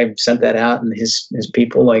I sent that out, and his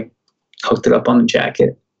people like hooked it up on the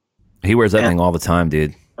jacket. He wears that thing all the time,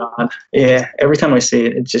 dude. Yeah. Every time I see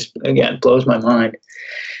it, it just, again, blows my mind.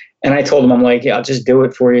 And I told him, I'm like, yeah, I'll just do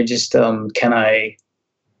it for you. Just, can I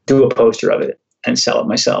do a poster of it and sell it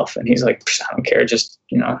myself? And he's like, I don't care. Just,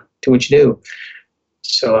 do what you do.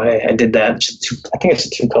 So I did that. I think it's a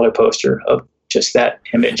 2-color poster of just that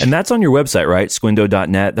image. And that's on your website, right?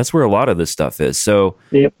 Squindo.net. That's where a lot of this stuff is. So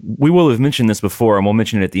yep. We will have mentioned this before, and we'll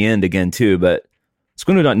mention it at the end again too, but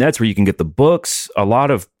Squindo.net's where you can get the books, a lot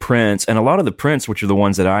of prints, and a lot of the prints, which are the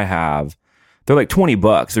ones that I have, they're like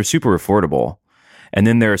 $20. They're super affordable. And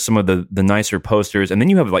then there are some of the nicer posters. And then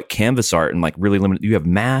you have like canvas art and like really limited. You have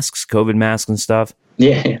masks, COVID masks and stuff.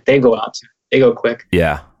 Yeah, they go out. They go quick.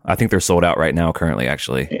 Yeah. I think they're sold out right now currently,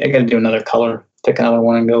 actually. I got to do another color pick another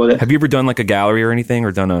one and go with it. Have you ever done like a gallery or anything,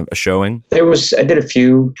 or done a showing? I did a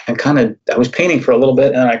few. I was painting for a little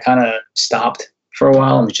bit, and I kind of stopped for a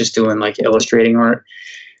while. I was just doing like illustrating art.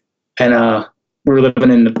 And we were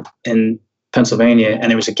living in Pennsylvania, and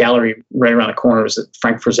there was a gallery right around the corner. It was the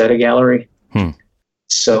Frank Frazetta Gallery.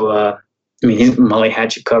 So, Molly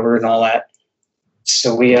had you covered and all that.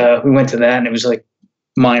 So we went to that, and it was like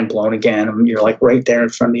mind blown again. You're like right there in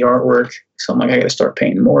front of the artwork. So I'm like, I got to start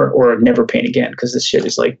painting more, or never paint again, because this shit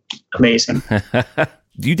is like amazing.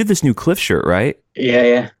 You did this new Cliff shirt, right?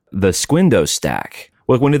 Yeah. The Squindo stack.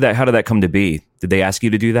 Well, how did that come to be? Did they ask you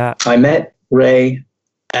to do that? I met Ray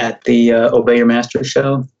at the Obey Your Master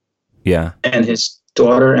show. Yeah. And his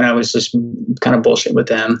daughter, and I was just kind of bullshit with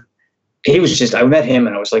them. I met him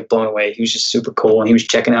and I was like blown away. He was just super cool, and he was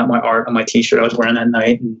checking out my art on my t-shirt I was wearing that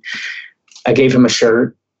night. And I gave him a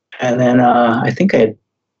shirt, and then I think I had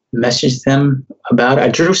messaged them about it. I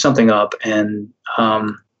drew something up, and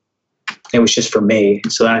it was just for me.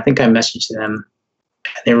 So I think I messaged them,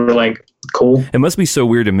 and they were like, cool. It must be so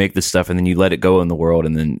weird to make this stuff and then you let it go in the world,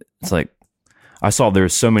 and then it's like, I saw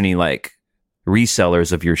there's so many like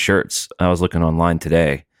resellers of your shirts. I was looking online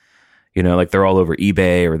today, like they're all over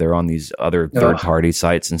eBay, or they're on these other third-party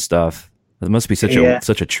sites and stuff. It must be such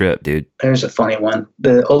a trip, dude. There's a funny one.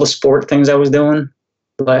 All the sport things I was doing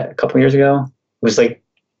a couple years ago was like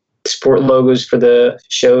sport logos for the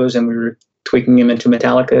shows, and we were tweaking them into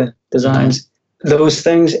Metallica designs. Those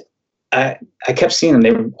things, I kept seeing them.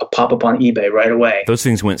 They would pop up on eBay right away. Those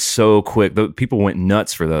things went so quick. People went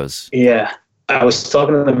nuts for those. Yeah. I was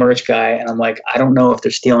talking to the merch guy, and I'm like, I don't know if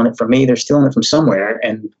they're stealing it from me. They're stealing it from somewhere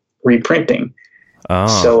and reprinting. Oh.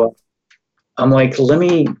 So I'm like, I'm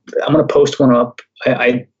going to post one up.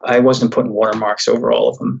 I wasn't putting watermarks over all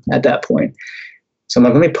of them at that point. So I'm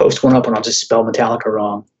like, let me post one up, and I'll just spell Metallica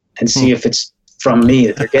wrong and see if it's from me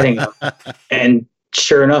that they're getting them. And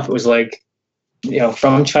sure enough, it was like,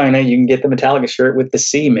 from China, you can get the Metallica shirt with the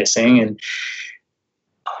C missing. And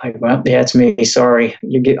I'm like, well, yeah, it's me. Sorry.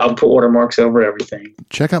 I'll put watermarks over everything.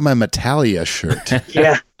 Check out my Metallica shirt.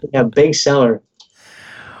 yeah, big seller.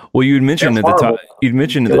 Well, you had mentioned at the top. You'd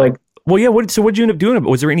mentioned that. Like, well, yeah. So what'd you end up doing?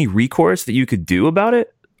 Was there any recourse that you could do about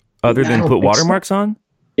it other than put watermarks on?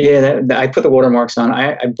 Yeah, I put the watermarks on.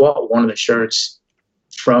 I bought one of the shirts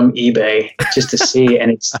from eBay just to see,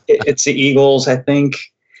 and it's the Eagles, I think.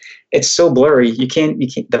 It's so blurry. You can't.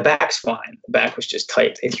 The back's fine. The back was just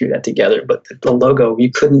tight. They threw that together, but the logo, you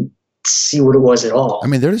couldn't see what it was at all. I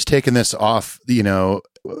mean, they're just taking this off.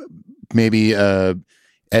 Maybe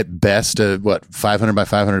at best, 500 by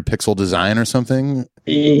 500 pixel design or something.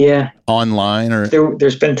 Yeah. Online or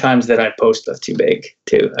there's been times that I post stuff too big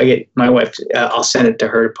too. I get my wife. I'll send it to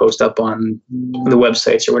her to post up on the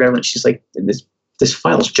websites or whatever, and she's like, "This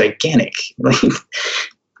file is gigantic. Like,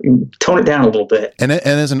 tone it down a little bit." And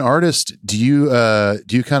as an artist, do you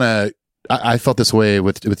kind of? I felt this way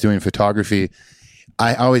with doing photography.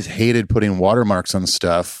 I always hated putting watermarks on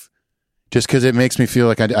stuff, just because it makes me feel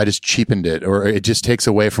like I just cheapened it, or it just takes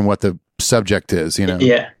away from what the subject is.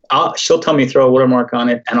 Yeah. She'll tell me throw a watermark on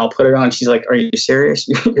it, and I'll put it on. She's like, "Are you serious?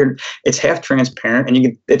 It's half transparent,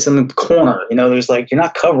 and it's in the corner. There's like, you're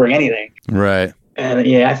not covering anything." Right. And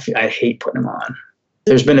yeah, I hate putting them on.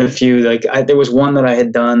 There's been a few, like there was one that I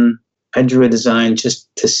had done. I drew a design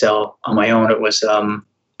just to sell on my own. It was, I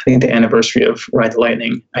think, the anniversary of Ride the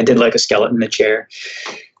Lightning. I did like a skeleton in a chair,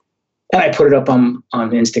 and I put it up on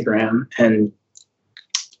Instagram. And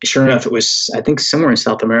sure enough, it was, I think, somewhere in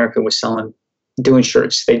South America was doing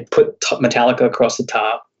shirts. They put Metallica across the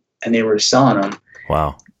top, and they were selling them.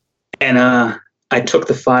 Wow. And I took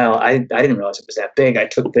the file. I didn't realize it was that big. I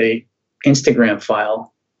took the Instagram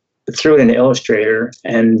file, threw it into Illustrator,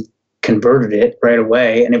 and converted it right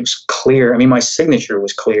away, and it was clear. I mean, my signature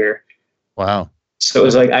was clear. Wow. So it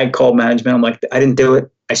was like, I called management. I'm like, I didn't do it.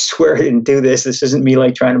 I swear I didn't do this. This isn't me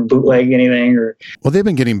like trying to bootleg anything. Well, they've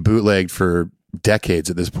been getting bootlegged for decades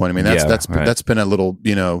at this point. I mean, that's been a little,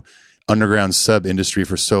 underground sub industry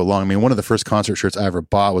for so long. I mean, one of the first concert shirts I ever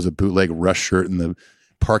bought was a bootleg Rush shirt in the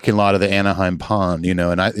parking lot of the Anaheim Pond, and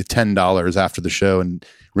 $10 after the show, and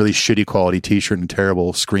really shitty quality t-shirt and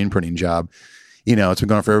terrible screen printing job. It's been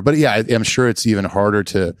going on forever. But yeah, I'm sure it's even harder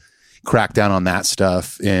to crack down on that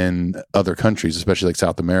stuff in other countries, especially like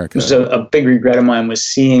South America. It was a big regret of mine was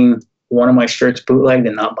seeing one of my shirts bootlegged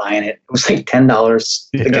and not buying it. It was like $10.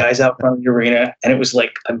 The guys out front of the arena, and it was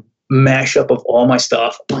like a mashup of all my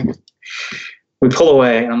stuff. Like, we pull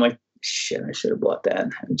away, and I'm like, shit, I should have bought that.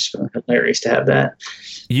 It's just hilarious to have that.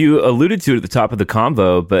 You alluded to it at the top of the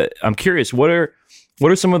convo, but I'm curious, what are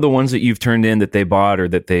some of the ones that you've turned in that they bought, or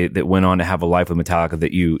that went on to have a life with Metallica,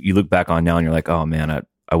 that you look back on now and you're like, oh man,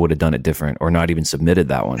 I would have done it different, or not even submitted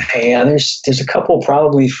that one? Yeah, there's a couple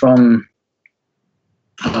probably from.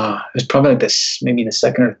 It was probably like this, maybe the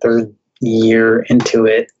second or third year into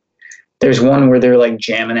it. There's one where they're like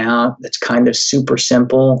jamming out. That's kind of super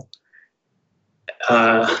simple.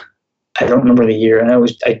 I don't remember the year. I know it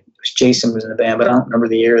was Jason was in the band, but I don't remember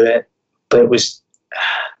the year of that. But it was.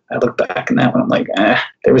 I look back in that one. I'm like,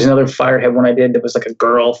 there was another Firehead one I did that was like a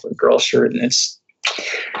girl shirt, and it's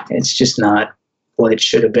just not what it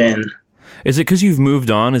should have been. Is it because you've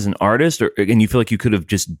moved on as an artist, and you feel like you could have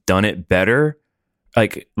just done it better,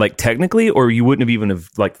 like technically, or you wouldn't have even have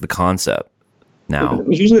liked the concept? Now,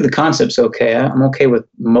 usually the concept's okay. I'm okay with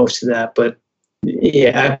most of that, but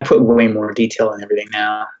yeah, I put way more detail in everything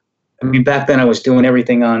now. I mean, back then I was doing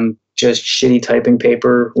everything on just shitty typing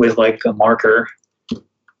paper with like a marker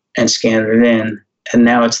and scan it in. And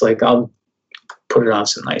now it's like, I'll put it on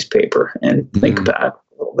some nice paper and think about it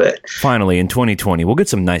a little bit. Finally, in 2020, we'll get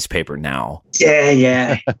some nice paper now.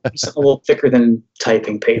 Yeah. It's a little thicker than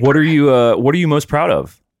typing paper. What are you most proud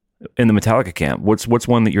of in the Metallica camp? What's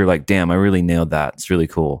one that you're like, damn, I really nailed that. It's really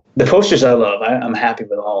cool. The posters I love. I'm happy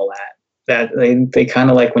with all that. That they kind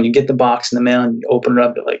of like when you get the box in the mail and you open it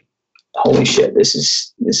up, you're like, holy shit, this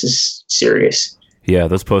is serious. Yeah,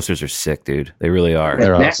 those posters are sick, dude. They really are.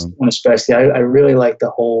 The next one especially, I really like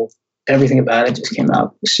the whole, everything about it just came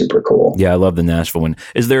out super cool. Yeah, I love the Nashville one.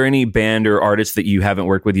 Is there any band or artist that you haven't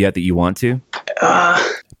worked with yet that you want to?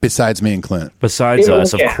 Besides me and Clint. Besides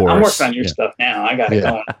us, of course. I'm working on your stuff now. I got it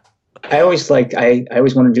going. I always want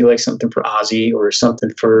to do like something for Ozzy or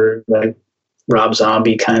something for like Rob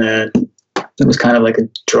Zombie kind of. It was kind of like a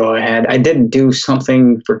draw I had. I did do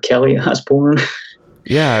something for Kelly Osbourne.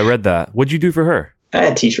 Yeah, I read that. What'd you do for her? I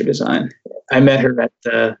had t-shirt design. I met her at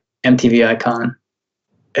the MTV Icon,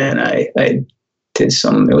 and I did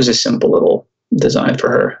it was a simple little design for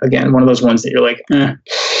her. Again, one of those ones that you're like,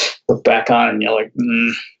 look back on and you're like,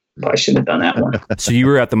 I shouldn't have done that one. So you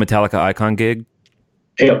were at the Metallica Icon gig?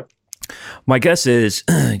 Yep. My guess is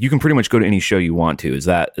you can pretty much go to any show you want to. Is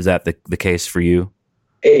that the case for you?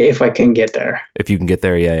 If I can get there. If you can get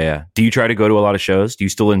there, yeah. Do you try to go to a lot of shows? Do you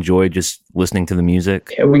still enjoy just listening to the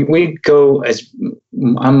music? Yeah, we go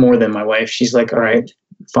I'm more than my wife. She's like, all right,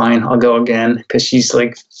 fine, I'll go again. Because she's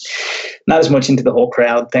like not as much into the whole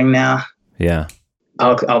crowd thing now. Yeah.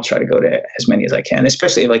 I'll try to go to as many as I can,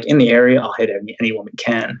 especially like in the area. I'll hit anyone we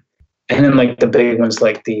can. And then like the big ones,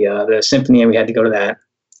 like the symphony, we had to go to that.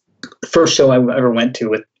 The first show I ever went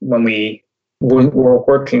to when we were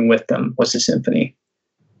working with them was the symphony.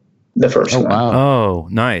 The first one. Wow. Oh,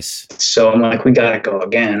 nice. So I'm like, we got to go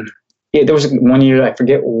again. Yeah, there was one year, I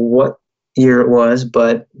forget what year it was,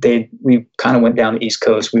 but we kind of went down the East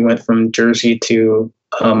Coast. We went from Jersey to,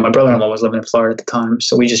 my brother-in-law was living in Florida at the time.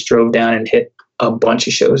 So we just drove down and hit a bunch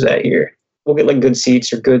of shows that year. We'll get like good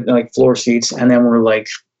seats or good like floor seats. And then we're like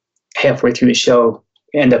halfway through the show,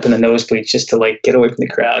 end up in the nosebleeds just to like get away from the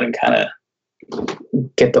crowd and kind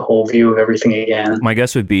of get the whole view of everything again. My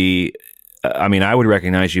guess would be, I mean, I would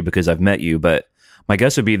recognize you because I've met you, but my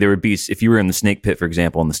guess would be there would be, if you were in the Snake Pit, for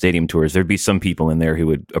example, on the stadium tours, there'd be some people in there who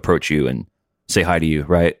would approach you and say hi to you,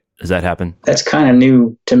 right? Does that happen? That's kind of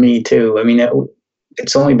new to me too. I mean,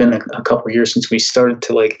 it's only been a couple of years since we started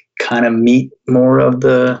to like kind of meet more of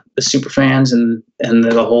the super fans and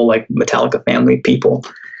the whole like Metallica family people.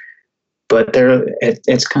 But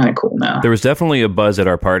it's kind of cool now. There was definitely a buzz at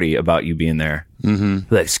our party about you being there.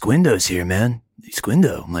 Mm-hmm. Like, Squindo's here, man.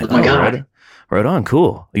 Squindo. I'm like, oh my God. Right on,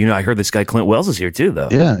 cool. You know, I heard this guy Clint Wells is here too, though.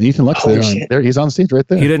 Yeah, Ethan Luck's there. He's on stage right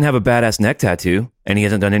there. He didn't have a badass neck tattoo, and he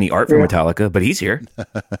hasn't done any art for Metallica, but he's here.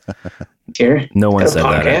 Here? No one said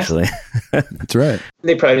that, actually. That's right.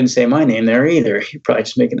 They probably didn't say my name there either. You're probably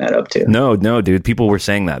just making that up too. No, dude. People were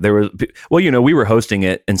saying that. There was, well, you know, we were hosting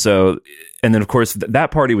it, and then of course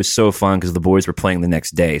that party was so fun because the boys were playing the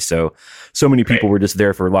next day. So many people were just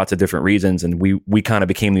there for lots of different reasons, and we kind of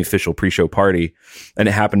became the official pre-show party, and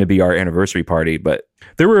it happened to be our anniversary party. But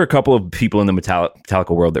there were a couple of people in the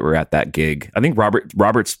Metallica world that were at that gig. I think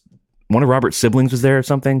one of Robert's siblings was there or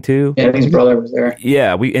something too. Yeah, I think his brother was there.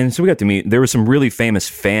 Yeah, so we got to meet. There were some really famous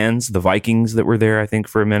fans, the Vikings, that were there, I think,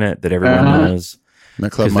 for a minute that everyone knows.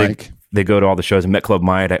 Met Club Mike. They go to all the shows. And Met Club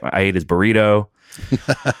Mike, I ate his burrito.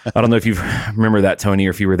 I don't know if you remember that, Tony, or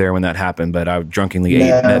if you were there when that happened, but I drunkenly ate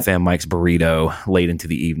Met Fan Mike's burrito late into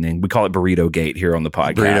the evening. We call it Burrito Gate here on the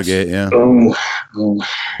podcast. Burrito Gate, yeah. Oh.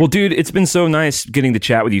 Well, dude, it's been so nice getting to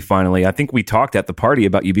chat with you finally. I think we talked at the party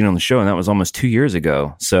about you being on the show, and that was almost 2 years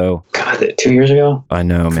ago. So, God, 2 years ago? I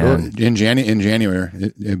know, man. In January,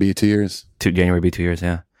 it'd be 2 years. January would be 2 years,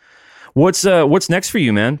 yeah. What's next for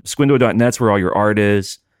you, man? Squindo.net's where all your art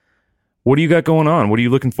is. What do you got going on? What are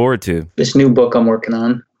you looking forward to? This new book I'm working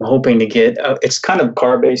on. I'm hoping to get, it's kind of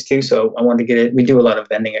car based too. So I wanted to get it. We do a lot of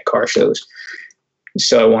vending at car shows.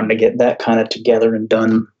 So I wanted to get that kind of together and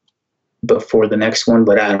done before the next one,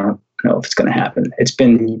 but I don't know if it's going to happen. It's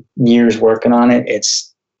been years working on it.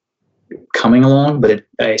 It's coming along, but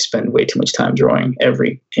I spend way too much time drawing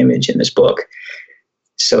every image in this book.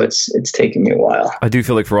 So it's taken me a while. I do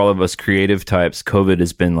feel like for all of us creative types, COVID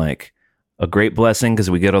has been like a great blessing because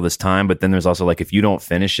we get all this time. But then there's also like, if you don't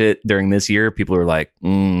finish it during this year, people are like,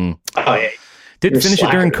 oh, yeah. Didn't finish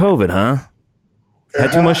it during COVID, huh?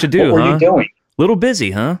 Had too much to do, what huh? What are you doing? Little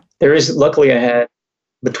busy, huh? There is, luckily I had,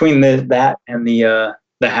 between that and the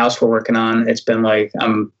house we're working on, it's been like,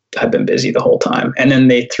 I've been busy the whole time. And then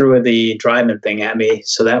they threw the drive-in thing at me.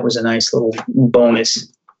 So that was a nice little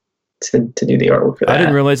bonus to do the artwork for that. I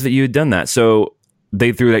didn't realize that you had done that. So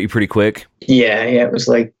they threw it at you pretty quick. Yeah. It was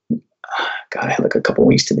like, God, I had like a couple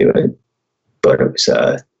weeks to do it. But it was,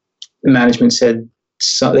 the management said,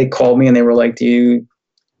 so they called me and they were like, do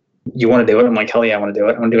you want to do it? I'm like, hell yeah, I want to do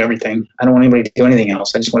it. I want to do everything. I don't want anybody to do anything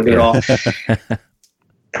else. I just want to do it all.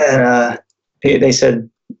 And they said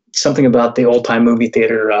something about the old time movie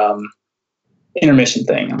theater intermission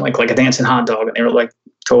thing. I'm like a dancing hot dog. And they were like,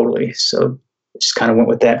 totally. So just kind of went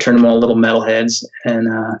with that, turned them all little metalheads. And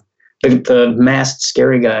the masked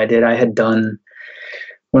scary guy I had done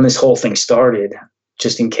when this whole thing started,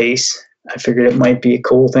 just in case. I figured it might be a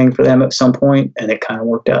cool thing for them at some point, and it kind of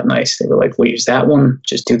worked out nice. They were like, we'll use that one,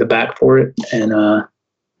 just do the back for it, and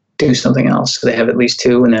do something else. So they have at least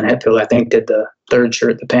two, and then Hetfield, I think, did the third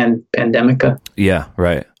shirt, the Pandemica. Yeah,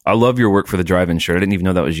 right. I love your work for the drive-in shirt. I didn't even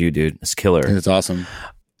know that was you, dude. It's killer. It's awesome.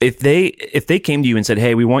 If they came to you and said,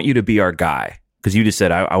 hey, we want you to be our guy, because you just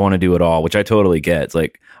said, I want to do it all, which I totally get. It's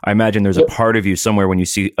like, I imagine there's a part of you somewhere when you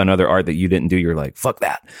see another art that you didn't do, you're like, fuck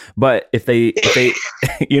that. But if they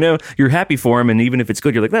you're happy for them, and even if it's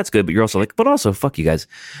good, you're like, that's good. But you're also like, but also, fuck you guys.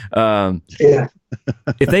 Yeah.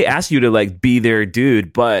 If they asked you to like be their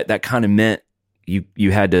dude, but that kind of meant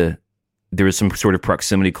you had to, there was some sort of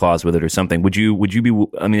proximity clause with it or something. Would you be,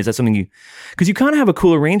 I mean, is that something because you kind of have a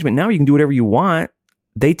cool arrangement now, you can do whatever you want.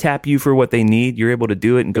 They tap you for what they need. You're able to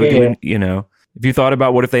do it and go do it, Have you thought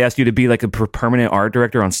about what if they asked you to be like a permanent art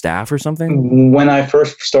director on staff or something? When I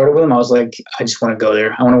first started with them, I was like, I just want to go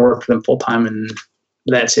there. I want to work for them full time, and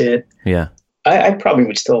that's it. Yeah. I probably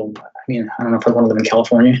would still, I mean, I don't know if I'd want to live in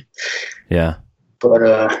California. Yeah. But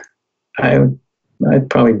I'd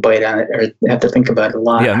probably bite on it or have to think about it a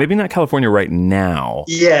lot. Yeah, maybe not California right now.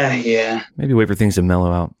 Yeah. Maybe wait for things to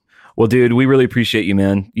mellow out. Well, dude, we really appreciate you,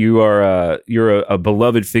 man. You're a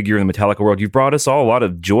beloved figure in the Metallica world. You've brought us all a lot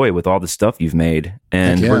of joy with all the stuff you've made.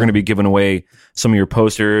 And we're going to be giving away some of your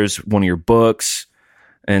posters, one of your books.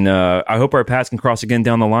 And I hope our paths can cross again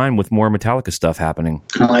down the line with more Metallica stuff happening.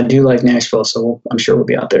 Well, I do like Nashville, so I'm sure we'll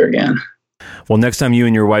be out there again. Well, next time you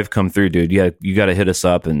and your wife come through, dude, you got to hit us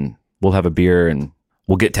up and we'll have a beer and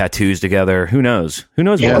we'll get tattoos together. Who knows? Who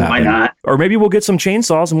knows what will happen? Why not? Or maybe we'll get some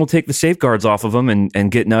chainsaws and we'll take the safeguards off of them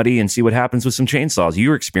and get nutty and see what happens with some chainsaws. You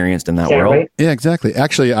were experienced in that world. Right? Yeah, exactly.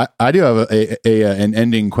 Actually, I do have an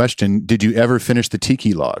ending question. Did you ever finish the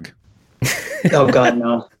tiki log? Oh, God,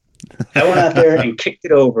 no. I went out there and kicked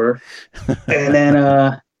it over. And then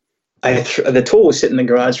the tool was sitting in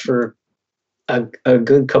the garage for a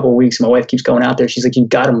good couple of weeks. My wife keeps going out there. She's like, you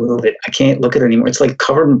got to move it. I can't look at it anymore. It's like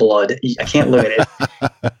covered in blood. I can't look at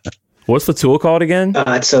it. What's the tool called again?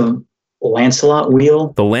 It's a Lancelot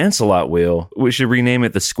wheel. The Lancelot wheel. We should rename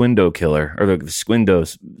it the Squindo Killer or the Squindo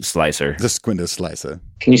Slicer. The Squindo Slicer.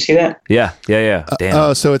 Can you see that? Yeah. Damn.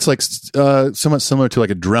 Oh, so it's like somewhat similar to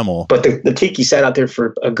like a Dremel. But the tiki sat out there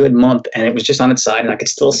for a good month, and it was just on its side, and I could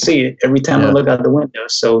still see it every time I look out the window.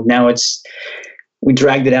 So now we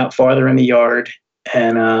dragged it out farther in the yard,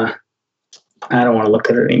 and I don't want to look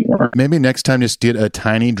at it anymore. Maybe next time just get a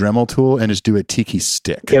tiny Dremel tool and just do a tiki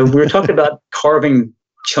stick. Yeah, we were talking about carving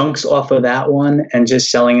chunks off of that one and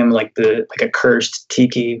just selling them like a cursed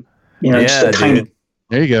tiki, just a tiny.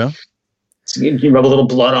 There you go. So you rub a little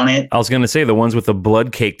blood on it. I was going to say the ones with the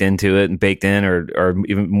blood caked into it and baked in are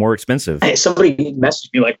even more expensive. Hey, somebody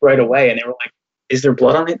messaged me like right away, and they were like, "Is there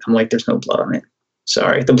blood on it?" I'm like, "There's no blood on it.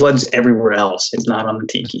 Sorry, the blood's everywhere else. It's not on the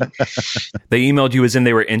tiki." They emailed you as in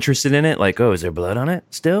they were interested in it. Like, oh, is there blood on it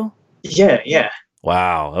still? Yeah.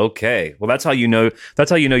 Wow. Okay. Well, that's how you know.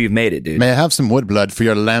 That's how you know you've made it, dude. May I have some wood blood for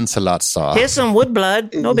your Lancelot saw? Here's some wood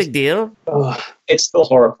blood. No big deal. It's still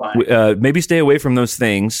horrifying. Maybe stay away from those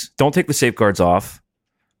things. Don't take the safeguards off.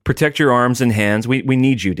 Protect your arms and hands. We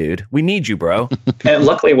need you, dude. We need you, bro. And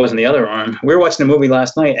luckily, it wasn't the other arm. We were watching a movie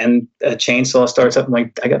last night, and a chainsaw starts up. I'm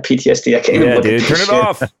like, I got PTSD. I can't even look dude, at turn this it shit.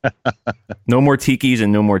 off. No more tikis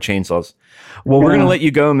and no more chainsaws. Well, we're going to let you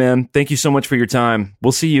go, man. Thank you so much for your time.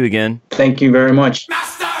 We'll see you again. Thank you very much.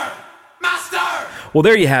 Well,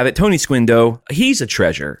 there you have it. Tony Squindo. He's a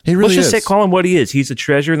treasure. He really Let's just is. call him what he is. He's a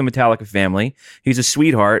treasure in the Metallica family. He's a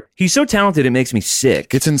sweetheart. He's so talented, it makes me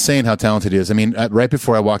sick. It's insane how talented he is. I mean, right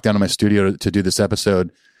before I walked down to my studio to do this episode,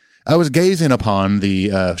 I was gazing upon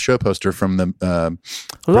the show poster from the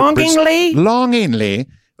longingly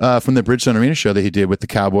from the Bridgestone Arena show that he did with the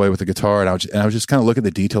cowboy with the guitar, and I was just kind of looking at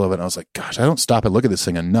the detail of it, and I was like, gosh, I don't stop and look at this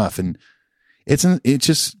thing enough. And it's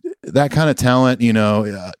just that kind of talent,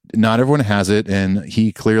 not everyone has it, and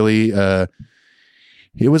he clearly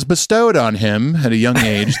it was bestowed on him at a young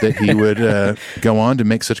age that he would go on to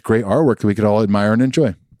make such great artwork that we could all admire and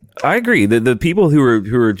enjoy. I agree. The people who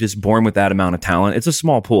are just born with that amount of talent, it's a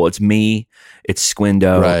small pool. It's me, it's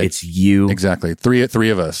Squindo, Right. it's you. Exactly. Three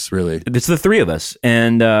of us, really. It's the three of us,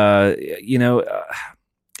 and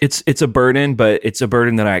it's a burden, but it's a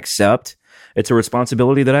burden that I accept. It's a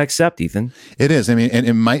responsibility that I accept, Ethan. It is. I mean, and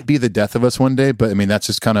it might be the death of us one day, but I mean, that's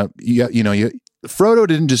just kind of, Frodo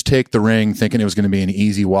didn't just take the ring thinking it was going to be an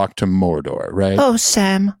easy walk to Mordor, right? Oh,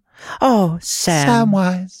 Sam.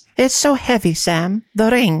 Samwise. It's so heavy, Sam.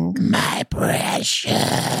 The ring. My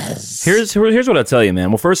precious. Here's what I'll tell you,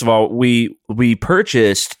 man. Well, first of all, we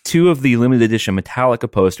purchased 2 of the limited edition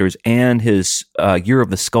Metallica posters and his Year of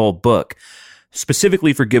the Skull book.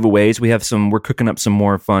 Specifically for giveaways, we're cooking up some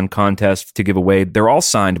more fun contests to give away. They're all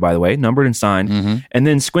signed, by the way, numbered and signed. Mm-hmm. And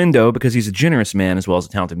then Squindo, because he's a generous man as well as a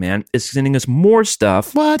talented man, is sending us more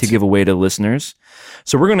stuff to give away to listeners.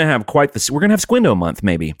 So we're going to have we're going to have Squindo month,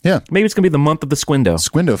 maybe. Yeah. Maybe it's going to be the month of the Squindo.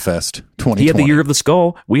 Squindo Fest 2020. He had the Year of the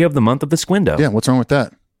Skull. We have the month of the Squindo. Yeah, what's wrong with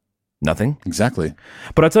that? Nothing. Exactly.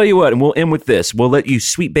 But I'll tell you what, and we'll end with this. We'll let you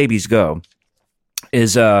sweet babies go.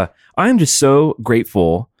 I am just so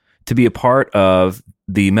grateful to be a part of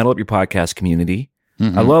the Metal Up Your Podcast community.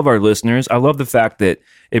 Mm-hmm. I love our listeners. I love the fact that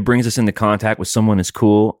it brings us into contact with someone as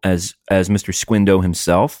cool as Mr. Squindo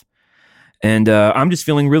himself. And I'm just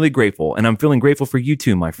feeling really grateful. And I'm feeling grateful for you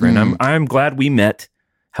too, my friend. Mm. I'm glad we met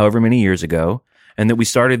however many years ago and that we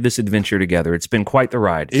started this adventure together. It's been quite the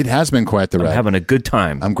ride. It has been quite the ride. I'm having a good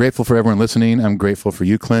time. I'm grateful for everyone listening. I'm grateful for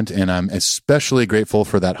you, Clint. And I'm especially grateful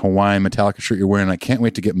for that Hawaiian Metallica shirt you're wearing. I can't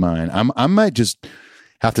wait to get mine. I might just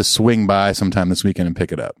have to swing by sometime this weekend and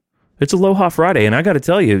pick it up. It's Aloha Friday, and I got to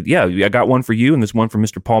tell you, I got one for you, and there's one for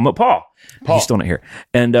Mr. Paul. Paul. He's still not here.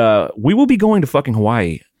 And we will be going to fucking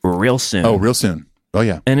Hawaii real soon. Oh, real soon. Oh,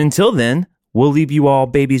 yeah. And until then, we'll leave you all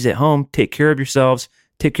babies at home. Take care of yourselves.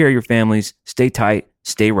 Take care of your families. Stay tight.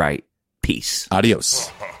 Stay right. Peace.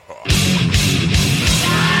 Adios. If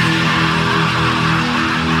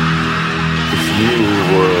you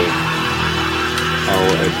were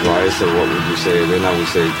our advisor, what would you say? Then I would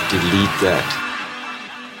say, delete that.